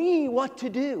tell me what to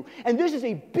do. And this is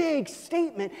a big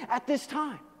statement at this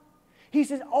time. He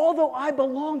says, although I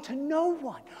belong to no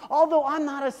one, although I'm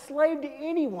not a slave to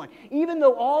anyone, even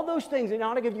though all those things, and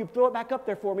Anna, if you throw it back up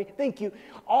there for me, thank you.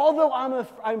 Although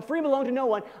I'm free and belong to no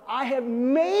one, I have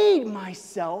made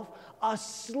myself a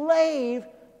slave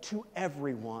to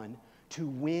everyone to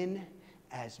win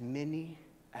as many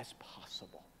as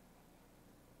possible.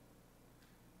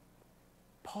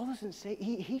 Paul doesn't say,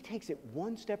 he takes it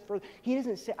one step further. He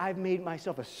doesn't say, I've made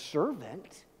myself a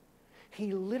servant.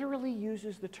 He literally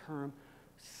uses the term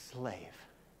slave.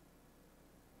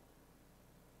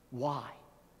 Why?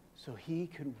 So he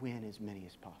could win as many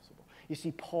as possible. You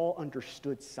see, Paul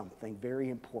understood something very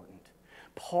important.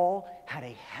 Paul had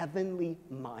a heavenly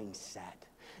mindset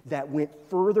that went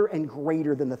further and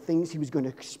greater than the things he was going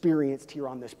to experience here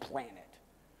on this planet.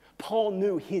 Paul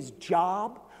knew his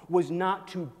job was not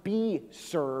to be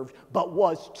served, but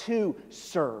was to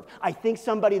serve. I think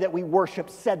somebody that we worship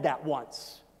said that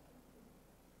once.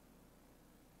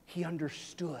 He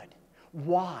understood.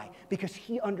 Why? Because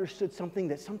he understood something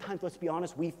that sometimes, let's be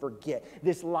honest, we forget.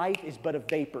 This life is but a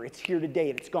vapor. It's here today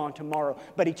and it's gone tomorrow.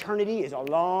 But eternity is a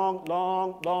long,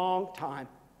 long, long time.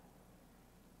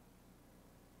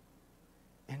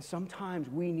 And sometimes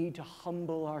we need to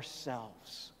humble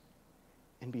ourselves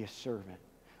and be a servant.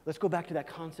 Let's go back to that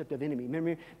concept of enemy.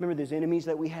 Remember those enemies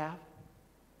that we have?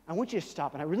 I want you to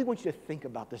stop, and I really want you to think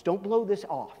about this. Don't blow this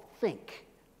off. Think,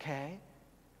 okay?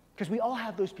 Because we all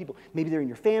have those people. Maybe they're in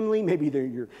your family. Maybe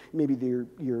they're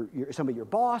somebody your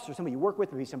boss or somebody you work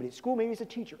with. Maybe somebody at school. Maybe it's a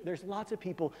teacher. There's lots of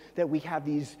people that we have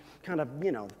these kind of,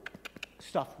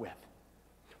 stuff with.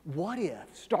 What if,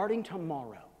 starting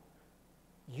tomorrow,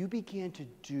 you begin to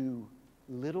do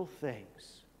little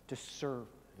things to serve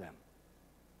them?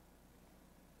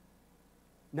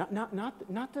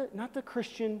 Not the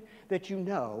Christian that you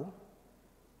know.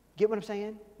 Get what I'm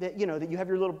saying? That you have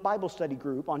your little Bible study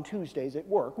group on Tuesdays at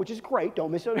work, which is great.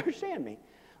 Don't misunderstand me.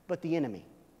 But the enemy.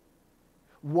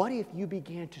 What if you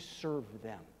began to serve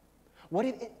them? What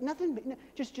if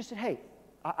just said, hey,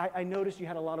 I noticed you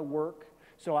had a lot of work,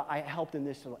 so I helped in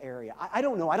this little area. I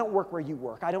don't know. I don't work where you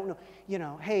work. I don't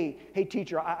know. Hey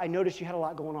teacher, I noticed you had a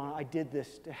lot going on. I did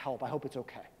this to help. I hope it's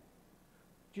okay.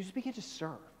 You just began to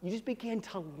serve. You just began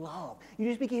to love. You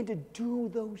just began to do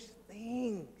those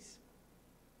things.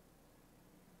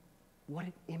 What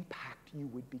an impact you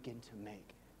would begin to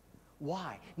make.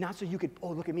 Why? Not so you could,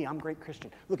 oh, look at me, I'm a great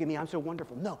Christian. Look at me, I'm so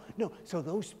wonderful. No. So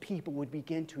those people would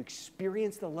begin to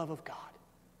experience the love of God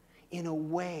in a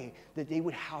way that they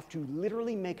would have to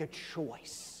literally make a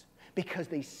choice because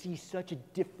they see such a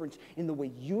difference in the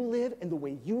way you live and the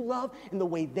way you love and the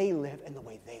way they live and the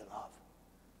way they love.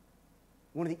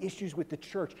 One of the issues with the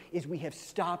church is we have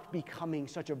stopped becoming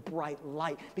such a bright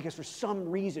light because for some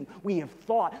reason we have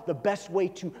thought the best way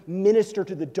to minister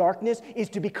to the darkness is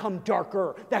to become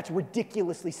darker. That's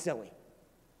ridiculously silly.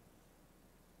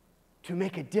 To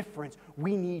make a difference,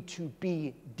 we need to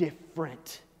be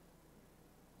different.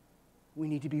 We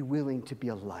need to be willing to be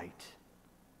a light.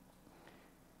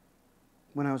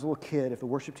 When I was a little kid, if the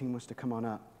worship team was to come on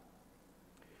up,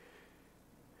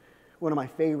 one of my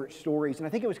favorite stories, and I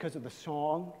think it was because of the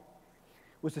song,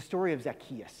 was the story of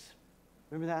Zacchaeus.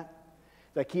 Remember that?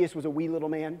 Zacchaeus was a wee little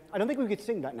man. I don't think we could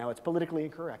sing that now. It's politically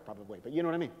incorrect, probably, but you know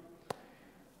what I mean.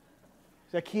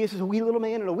 Zacchaeus is a wee little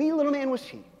man, and a wee little man was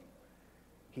he.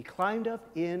 He climbed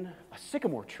up in a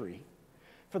sycamore tree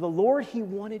for the Lord he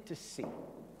wanted to see.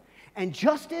 And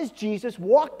just as Jesus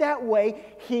walked that way,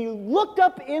 he looked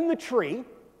up in the tree,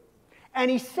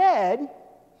 and he said,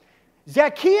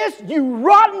 Zacchaeus, you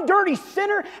rotten, dirty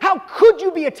sinner, how could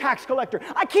you be a tax collector?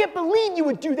 I can't believe you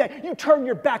would do that. You turned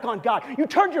your back on God. You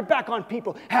turned your back on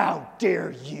people. How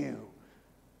dare you?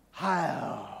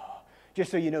 How?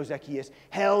 Just so you know, Zacchaeus,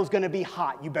 hell's going to be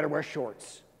hot. You better wear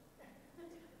shorts.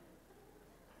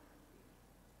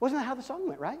 Wasn't that how the song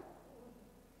went, right?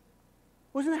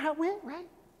 Wasn't that how it went, right?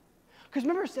 Because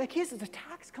remember, Zacchaeus is a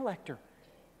tax collector.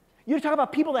 You talk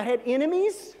about people that had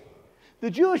enemies? The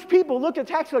Jewish people looked at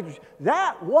tax collectors.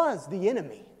 That was the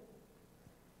enemy.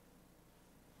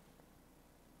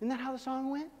 Isn't that how the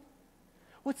song went?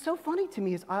 What's so funny to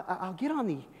me is I'll get on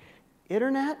the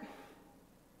internet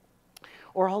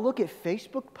or I'll look at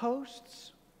Facebook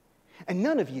posts, and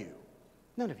none of you,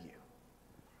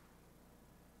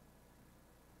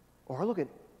 or I'll look at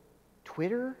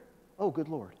Twitter, oh, good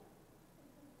Lord.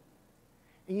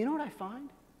 And you know what I find?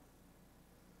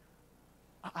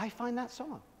 I find that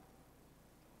song.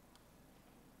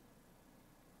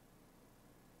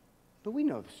 But we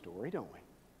know the story, don't we?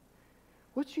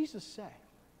 What's Jesus say?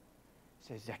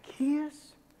 says,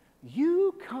 Zacchaeus,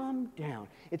 you come down.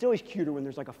 It's always cuter when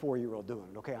there's like a 4-year-old doing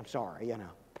it, okay? I'm sorry, you know.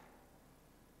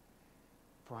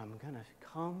 For I'm going to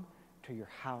come to your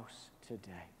house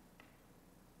today.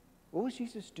 What was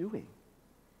Jesus doing?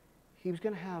 He was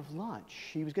going to have lunch.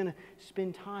 He was going to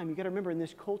spend time. You got to remember, in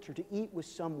this culture, to eat with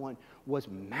someone was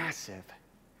massive.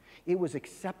 It was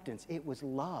acceptance. It was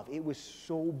love. It was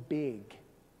so big.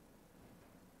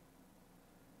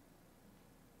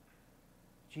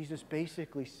 Jesus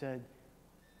basically said,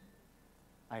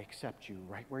 I accept you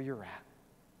right where you're at.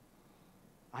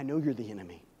 I know you're the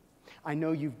enemy. I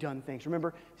know you've done things.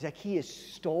 Remember, Zacchaeus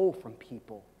stole from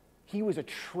people. He was a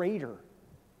traitor.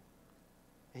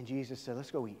 And Jesus said,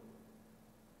 let's go eat.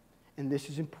 And this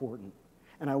is important.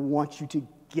 And I want you to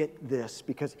get this,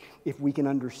 because if we can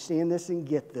understand this and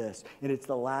get this, and it's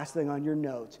the last thing on your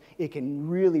notes, it can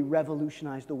really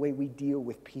revolutionize the way we deal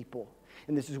with people.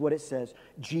 And this is what it says.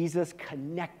 Jesus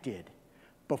connected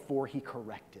before he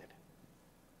corrected.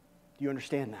 Do you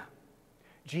understand that?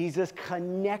 Jesus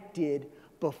connected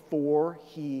before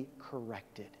he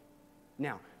corrected.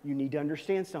 Now, you need to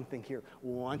understand something here.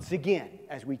 Once again,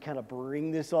 as we kind of bring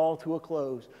this all to a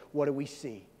close, what do we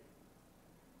see?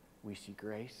 We see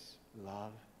grace,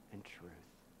 love, and truth.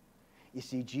 You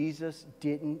see, Jesus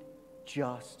didn't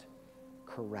just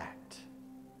correct,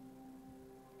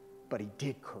 but he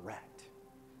did correct.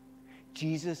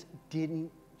 Jesus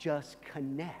didn't just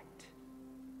connect,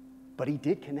 but he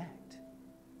did connect.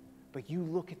 But you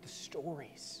look at the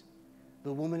stories.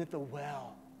 The woman at the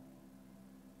well,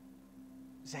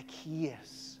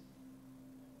 Zacchaeus,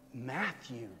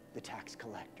 Matthew, the tax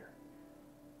collector,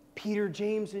 Peter,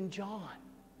 James, and John.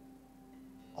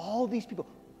 All these people.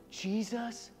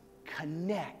 Jesus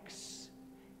connects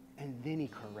and then he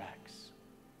corrects.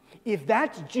 If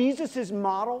that's Jesus'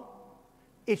 model,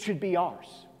 it should be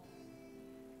ours.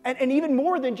 And even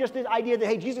more than just this idea that,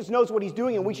 hey, Jesus knows what he's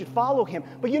doing and we should follow him.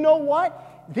 But you know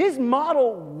what? This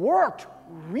model worked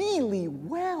really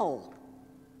well.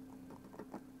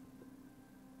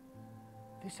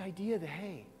 This idea that,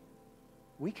 hey,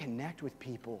 we connect with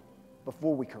people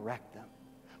before we correct them.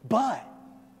 But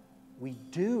we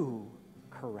do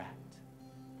correct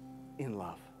in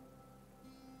love.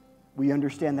 We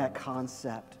understand that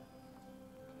concept.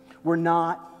 We're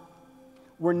not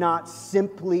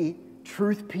simply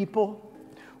truth people.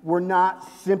 We're not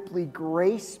simply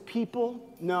grace people.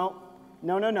 No.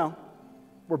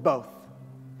 We're both.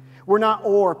 We're not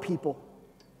or people.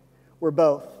 We're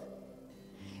both.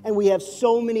 And we have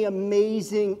so many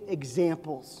amazing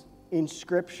examples in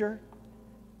Scripture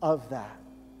of that.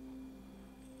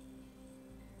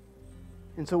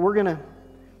 And so we're gonna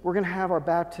have our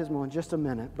baptismal in just a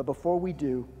minute, but before we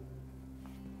do,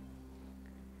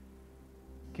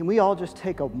 can we all just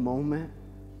take a moment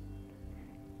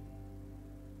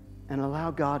and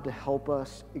allow God to help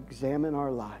us examine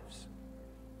our lives?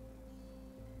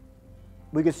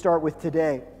 We could start with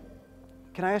today.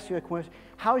 Can I ask you a question?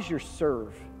 How's your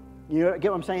serve? You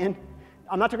get what I'm saying?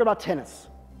 I'm not talking about tennis.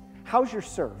 How's your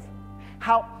serve?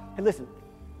 And listen,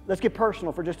 let's get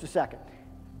personal for just a second.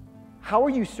 How are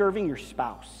you serving your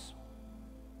spouse?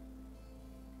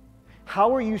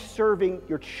 How are you serving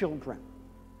your children?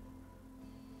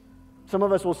 Some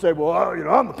of us will say, well,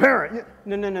 I'm a parent.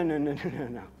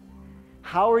 No.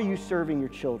 How are you serving your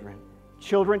children?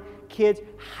 Children, kids,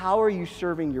 how are you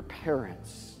serving your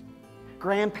parents?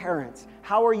 Grandparents,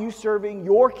 how are you serving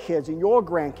your kids and your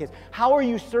grandkids? How are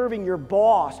you serving your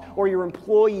boss or your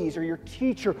employees or your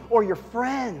teacher or your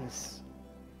friends?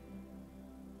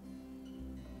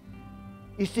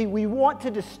 You see, we want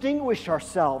to distinguish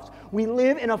ourselves. We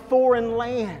live in a foreign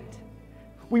land.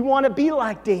 We want to be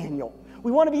like Daniel.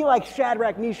 We want to be like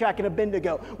Shadrach, Meshach, and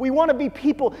Abednego. We want to be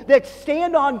people that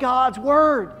stand on God's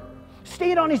word,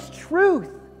 stand on his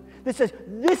truth, that says,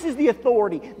 this is the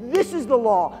authority, this is the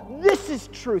law, this is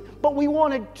truth. But we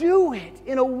want to do it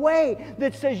in a way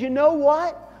that says, you know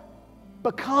what?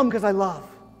 But come because I love.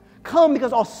 Come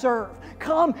because I'll serve.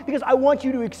 Come because I want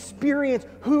you to experience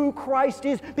who Christ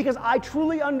is, because I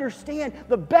truly understand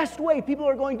the best way people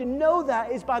are going to know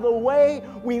that is by the way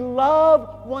we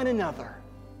love one another.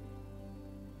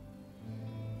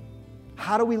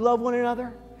 How do we love one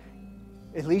another?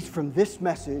 At least from this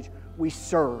message, we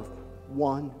serve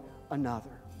one another.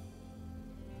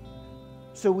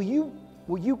 So will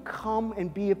you come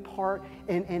and be a part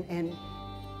and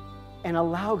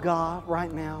allow God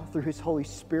right now through his Holy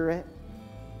Spirit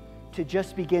to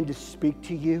just begin to speak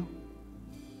to you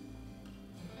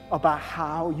about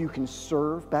how you can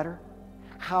serve better,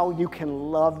 how you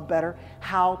can love better,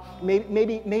 how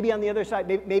maybe on the other side,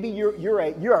 maybe you're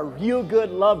a real good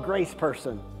love grace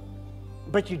person.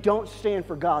 but you don't stand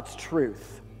for God's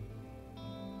truth.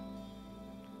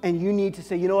 And you need to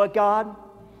say, you know what, God?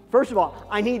 First of all,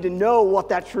 I need to know what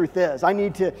that truth is. I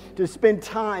need to spend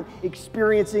time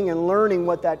experiencing and learning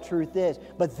what that truth is.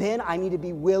 But then I need to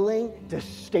be willing to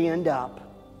stand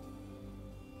up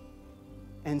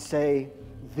and say,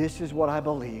 this is what I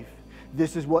believe.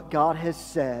 This is what God has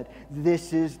said.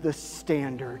 This is the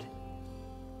standard.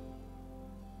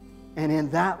 And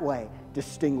in that way,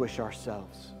 distinguish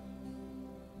ourselves.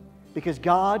 Because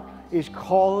God is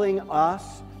calling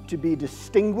us to be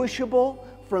distinguishable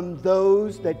from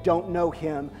those that don't know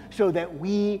Him, so that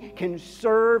we can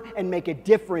serve and make a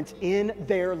difference in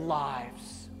their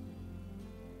lives.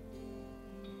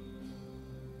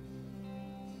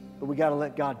 But we got to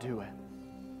let God do it,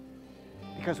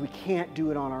 because we can't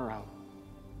do it on our own.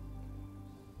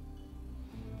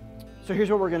 So here's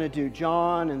what we're going to do.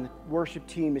 John and the worship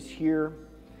team is here,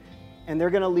 and they're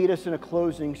going to lead us in a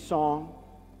closing song.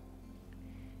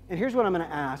 And here's what I'm going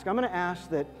to ask. I'm going to ask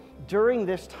that during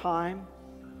this time,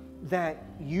 that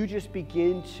you just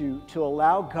begin to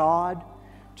allow God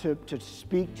to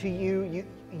speak to you.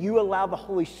 You allow the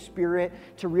Holy Spirit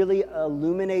to really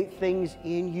illuminate things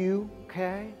in you,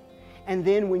 okay? And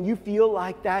then when you feel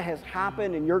like that has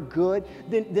happened and you're good,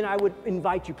 then I would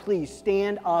invite you, please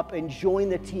stand up and join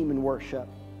the team in worship,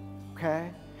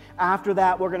 okay? After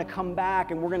that, we're going to come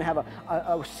back and we're going to have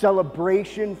a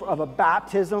celebration of a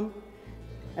baptism,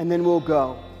 and then we'll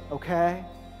go, okay?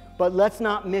 But let's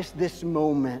not miss this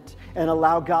moment and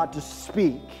allow God to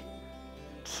speak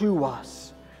to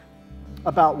us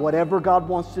about whatever God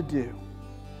wants to do.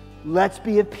 Let's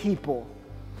be a people.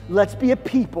 Let's be a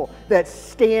people that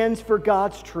stands for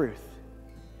God's truth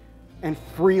and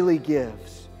freely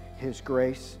gives His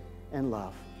grace and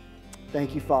love.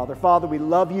 Thank you, Father. Father, we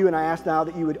love you, and I ask now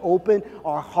that you would open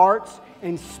our hearts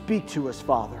and speak to us,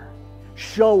 Father.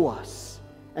 Show us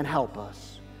and help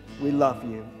us. We love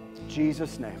you. In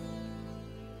Jesus' name.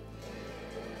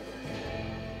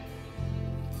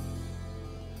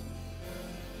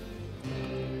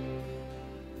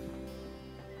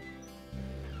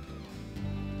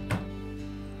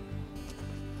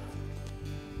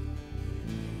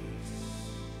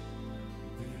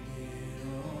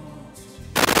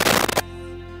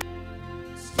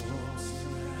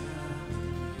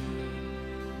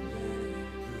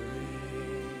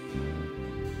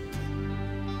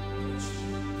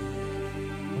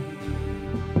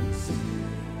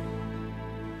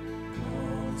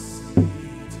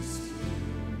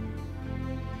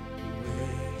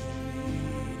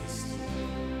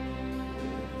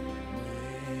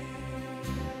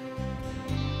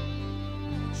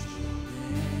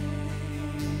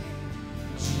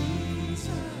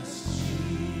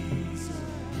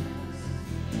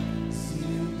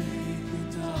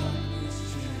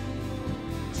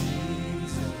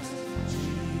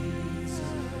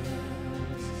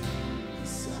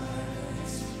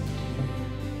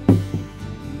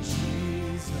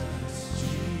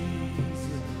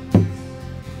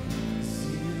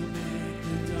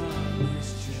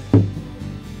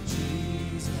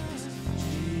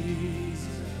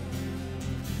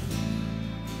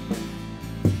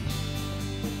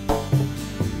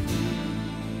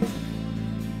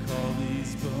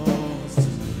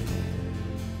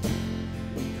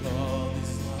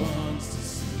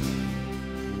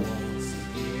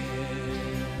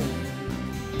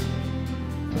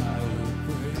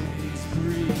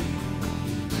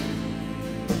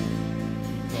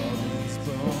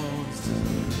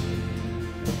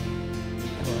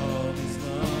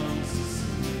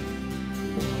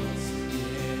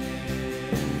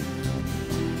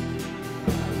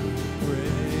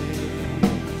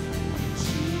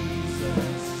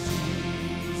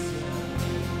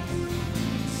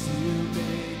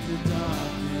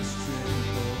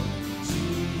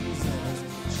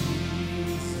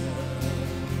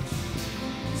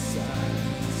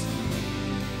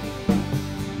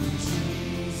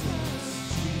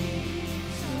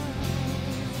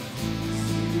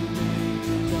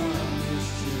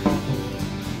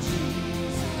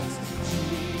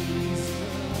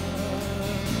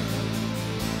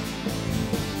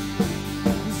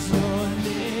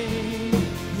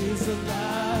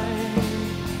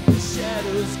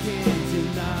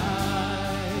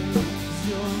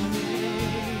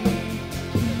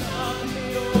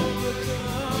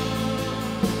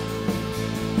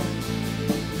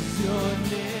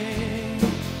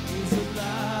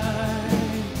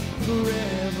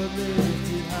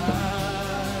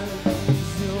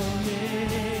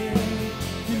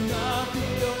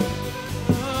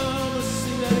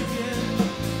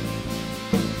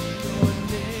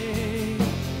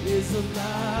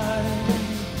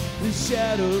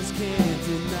 shadows can't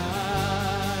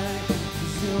deny.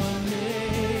 'Cause your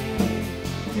name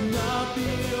cannot be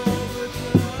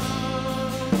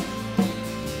overcome.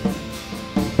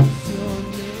 'Cause your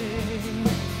name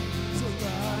is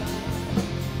alive,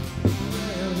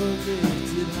 forever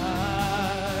lifted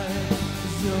high.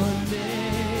 'Cause your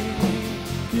name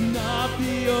cannot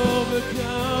be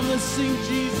overcome. Let's sing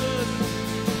Jesus.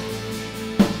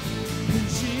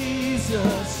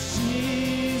 Jesus,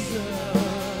 Jesus,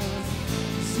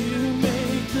 you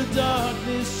make the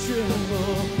darkness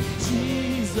tremble.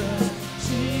 Jesus,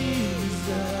 Jesus,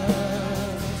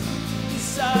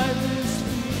 silence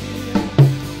fear.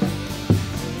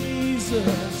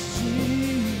 Jesus,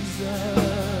 Jesus,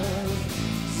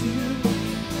 you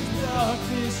make the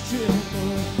darkness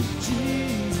tremble.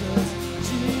 Jesus,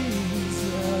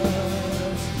 Jesus,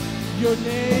 your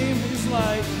name is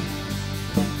light.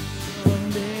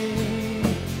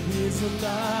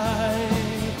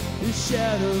 Alive, the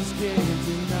shadows can't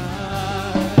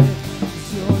deny. 'Cause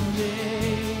your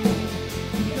name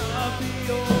cannot be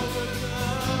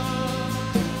overcome.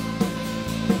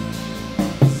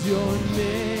 'Cause your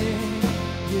name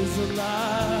is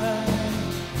alive,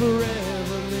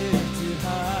 forever lifted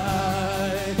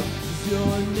high. 'Cause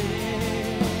your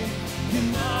name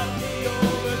cannot be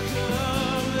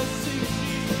overcome. Let's sing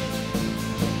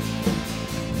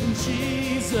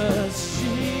Jesus,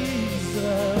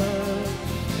 Jesus,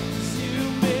 you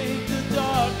make the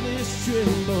darkness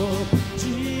tremble.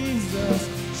 Jesus,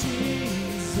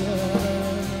 Jesus,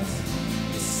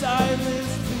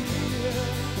 silence fear.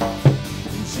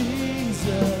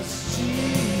 Jesus,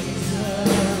 Jesus,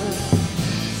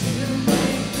 you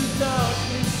make the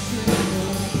darkness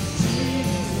tremble.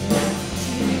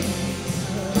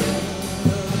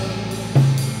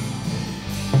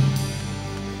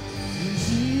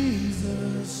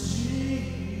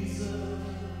 Jesus,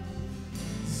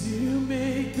 you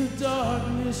make the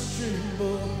darkness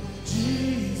tremble.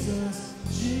 Jesus,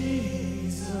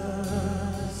 Jesus,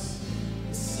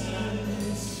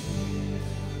 silence fear.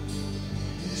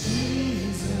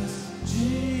 Jesus,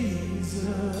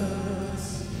 Jesus,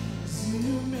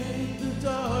 you make the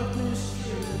darkness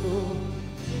tremble.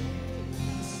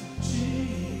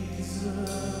 Jesus.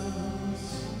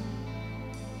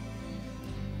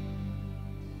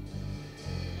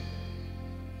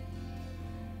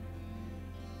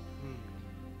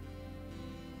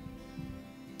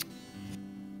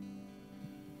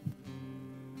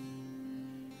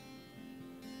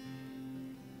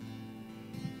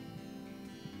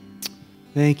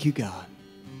 Thank you, God.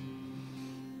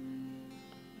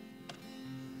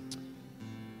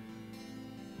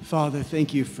 Father,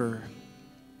 thank you for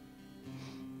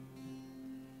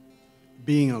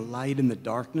being a light in the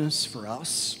darkness for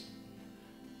us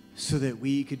so that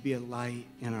we could be a light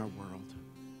in our world.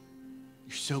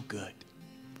 You're so good,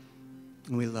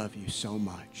 and we love you so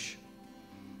much.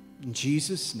 In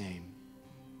Jesus' name,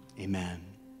 amen.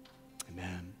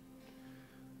 Amen.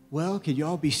 Well, could you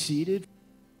all be seated?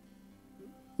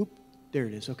 There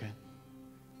it is, okay.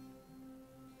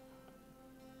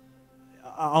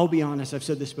 I'll be honest, I've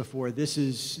said this before. This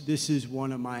is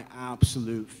one of my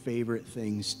absolute favorite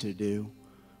things to do.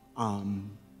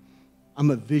 I'm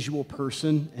a visual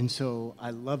person, and so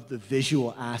I love the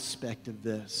visual aspect of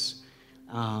this.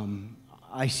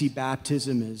 I see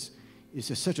baptism as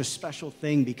such a special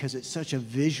thing because it's such a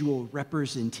visual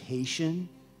representation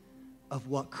of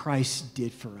what Christ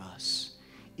did for us.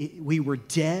 We were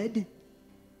dead,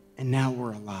 and now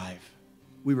we're alive.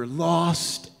 We were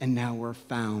lost, and now we're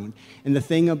found. And the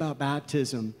thing about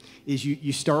baptism is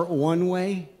you start one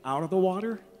way out of the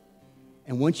water,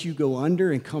 and once you go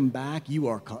under and come back, you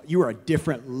are a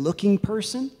different looking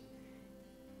person.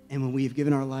 And when we have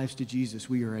given our lives to Jesus,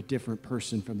 we are a different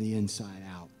person from the inside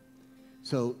out.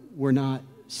 So we're not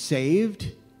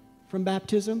saved from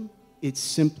baptism. It's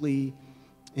simply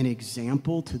an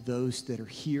example to those that are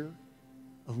here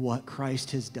of what Christ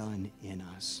has done in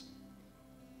us.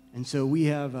 And so we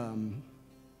have, I am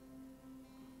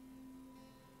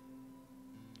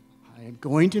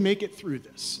going to make it through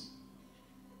this.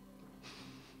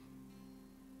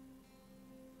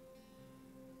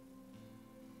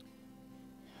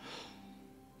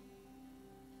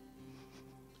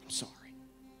 I'm sorry.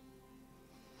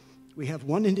 We have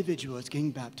one individual that's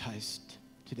getting baptized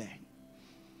today.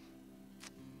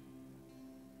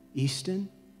 Easton,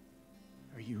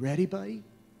 are you ready, buddy?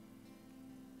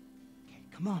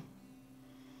 Come on.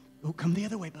 Oh, come the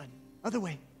other way, bud. Other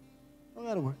way. Oh,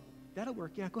 that'll work. That'll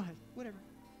work. Yeah, go ahead. Whatever.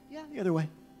 Yeah, the other way.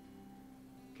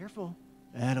 Careful.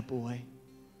 Attaboy.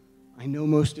 I know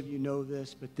most of you know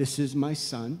this, but this is my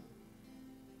son.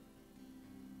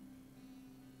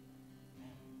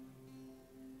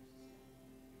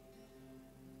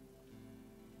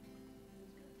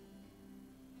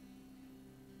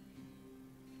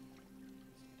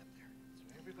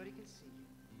 can see you.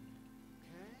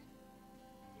 Okay?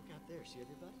 Look out there. See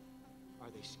everybody? Are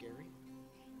they scary?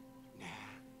 Nah.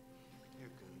 They're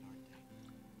good, aren't they?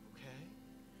 Okay?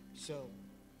 So,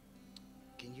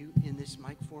 can you end this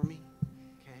mic for me?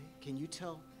 Okay? Can you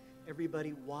tell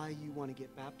everybody why you want to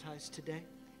get baptized today?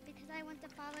 Because I want to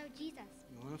follow Jesus.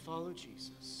 You want to follow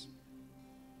Jesus.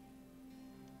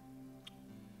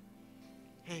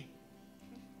 Hey,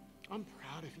 I'm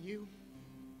proud of you.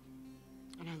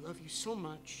 And I love you so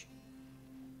much.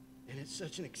 And it's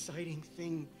such an exciting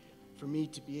thing for me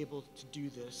to be able to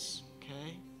do this,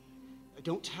 okay?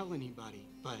 Don't tell anybody,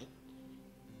 but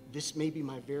this may be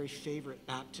my very favorite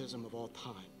baptism of all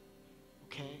time,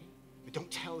 okay? But don't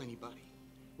tell anybody.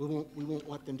 We won't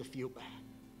want them to feel bad,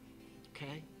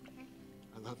 okay?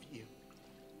 I love you,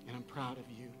 and I'm proud of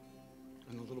you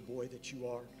and the little boy that you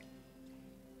are.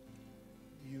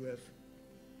 You've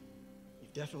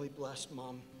definitely blessed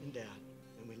Mom and Dad,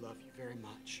 and we love you very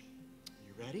much.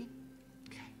 You ready?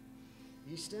 Okay.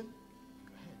 Easton,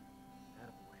 go ahead.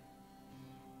 Attaboy.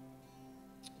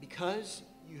 Because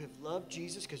you have loved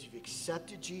Jesus, because you've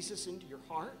accepted Jesus into your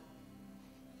heart,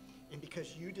 and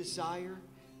because you desire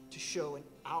to show an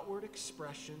outward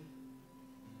expression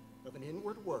of an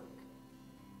inward work,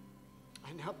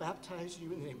 I now baptize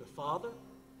you in the name of the Father,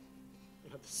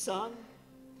 and of the Son,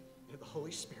 and of the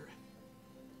Holy Spirit.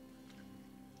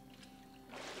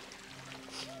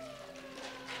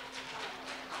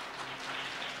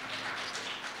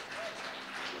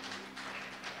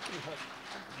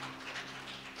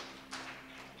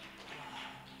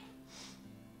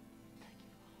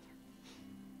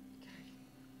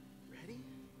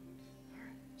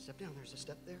 Step down. There's a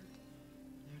step there.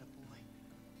 There's a boy.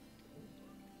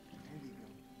 There you go.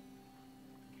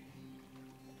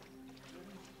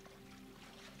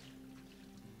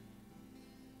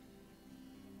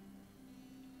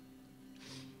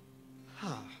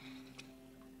 Huh.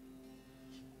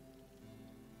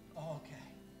 Oh, okay.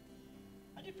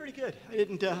 I did pretty good. I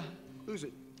didn't lose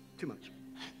it too much.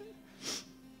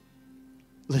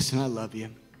 Listen, I love you.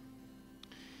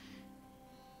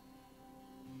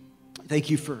 Thank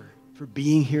you for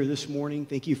being here this morning.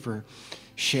 Thank you for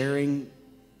sharing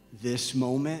this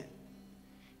moment.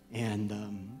 And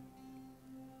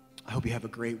I hope you have a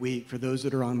great week. For those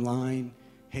that are online,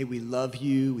 hey, we love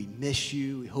you. We miss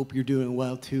you. We hope you're doing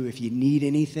well, too. If you need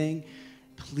anything,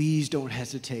 please don't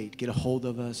hesitate. Get a hold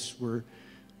of us.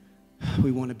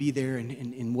 We want to be there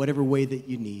in whatever way that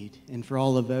you need. And for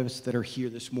all of us that are here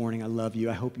this morning, I love you.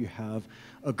 I hope you have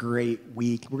a great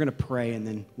week. We're going to pray and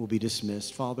then we'll be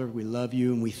dismissed. Father, we love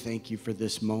you and we thank you for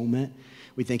this moment.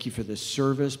 We thank you for this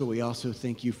service, but we also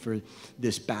thank you for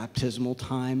this baptismal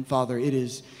time. Father, it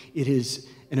is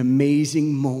an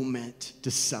amazing moment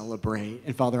to celebrate.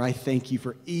 And Father, I thank you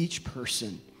for each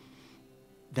person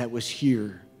that was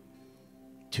here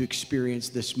to experience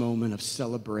this moment of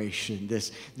celebration,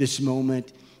 this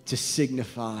moment to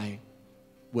signify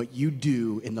what you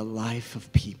do in the life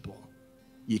of people.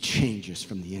 You change us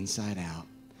from the inside out.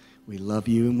 We love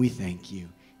you and we thank you.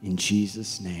 In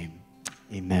Jesus' name,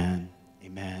 amen.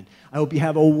 Amen. I hope you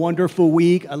have a wonderful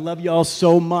week. I love you all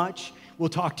so much. We'll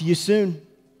talk to you soon.